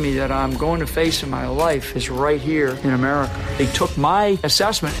worst enemy that I'm going to face in my life is right here in America. They took my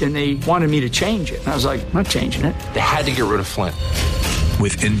assessment and they wanted me to change it. And I was like, I'm not changing it. They had to get rid of Flynn.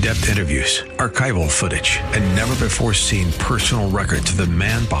 With in-depth interviews, archival footage, and never-before-seen personal records of the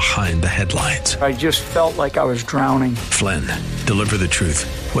man behind the headlines. I just felt like I was drowning. Flynn, Deliver the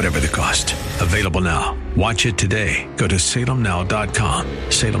Truth, Whatever the Cost. Available now. Watch it today. Go to salemnow.com.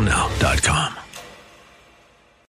 salemnow.com.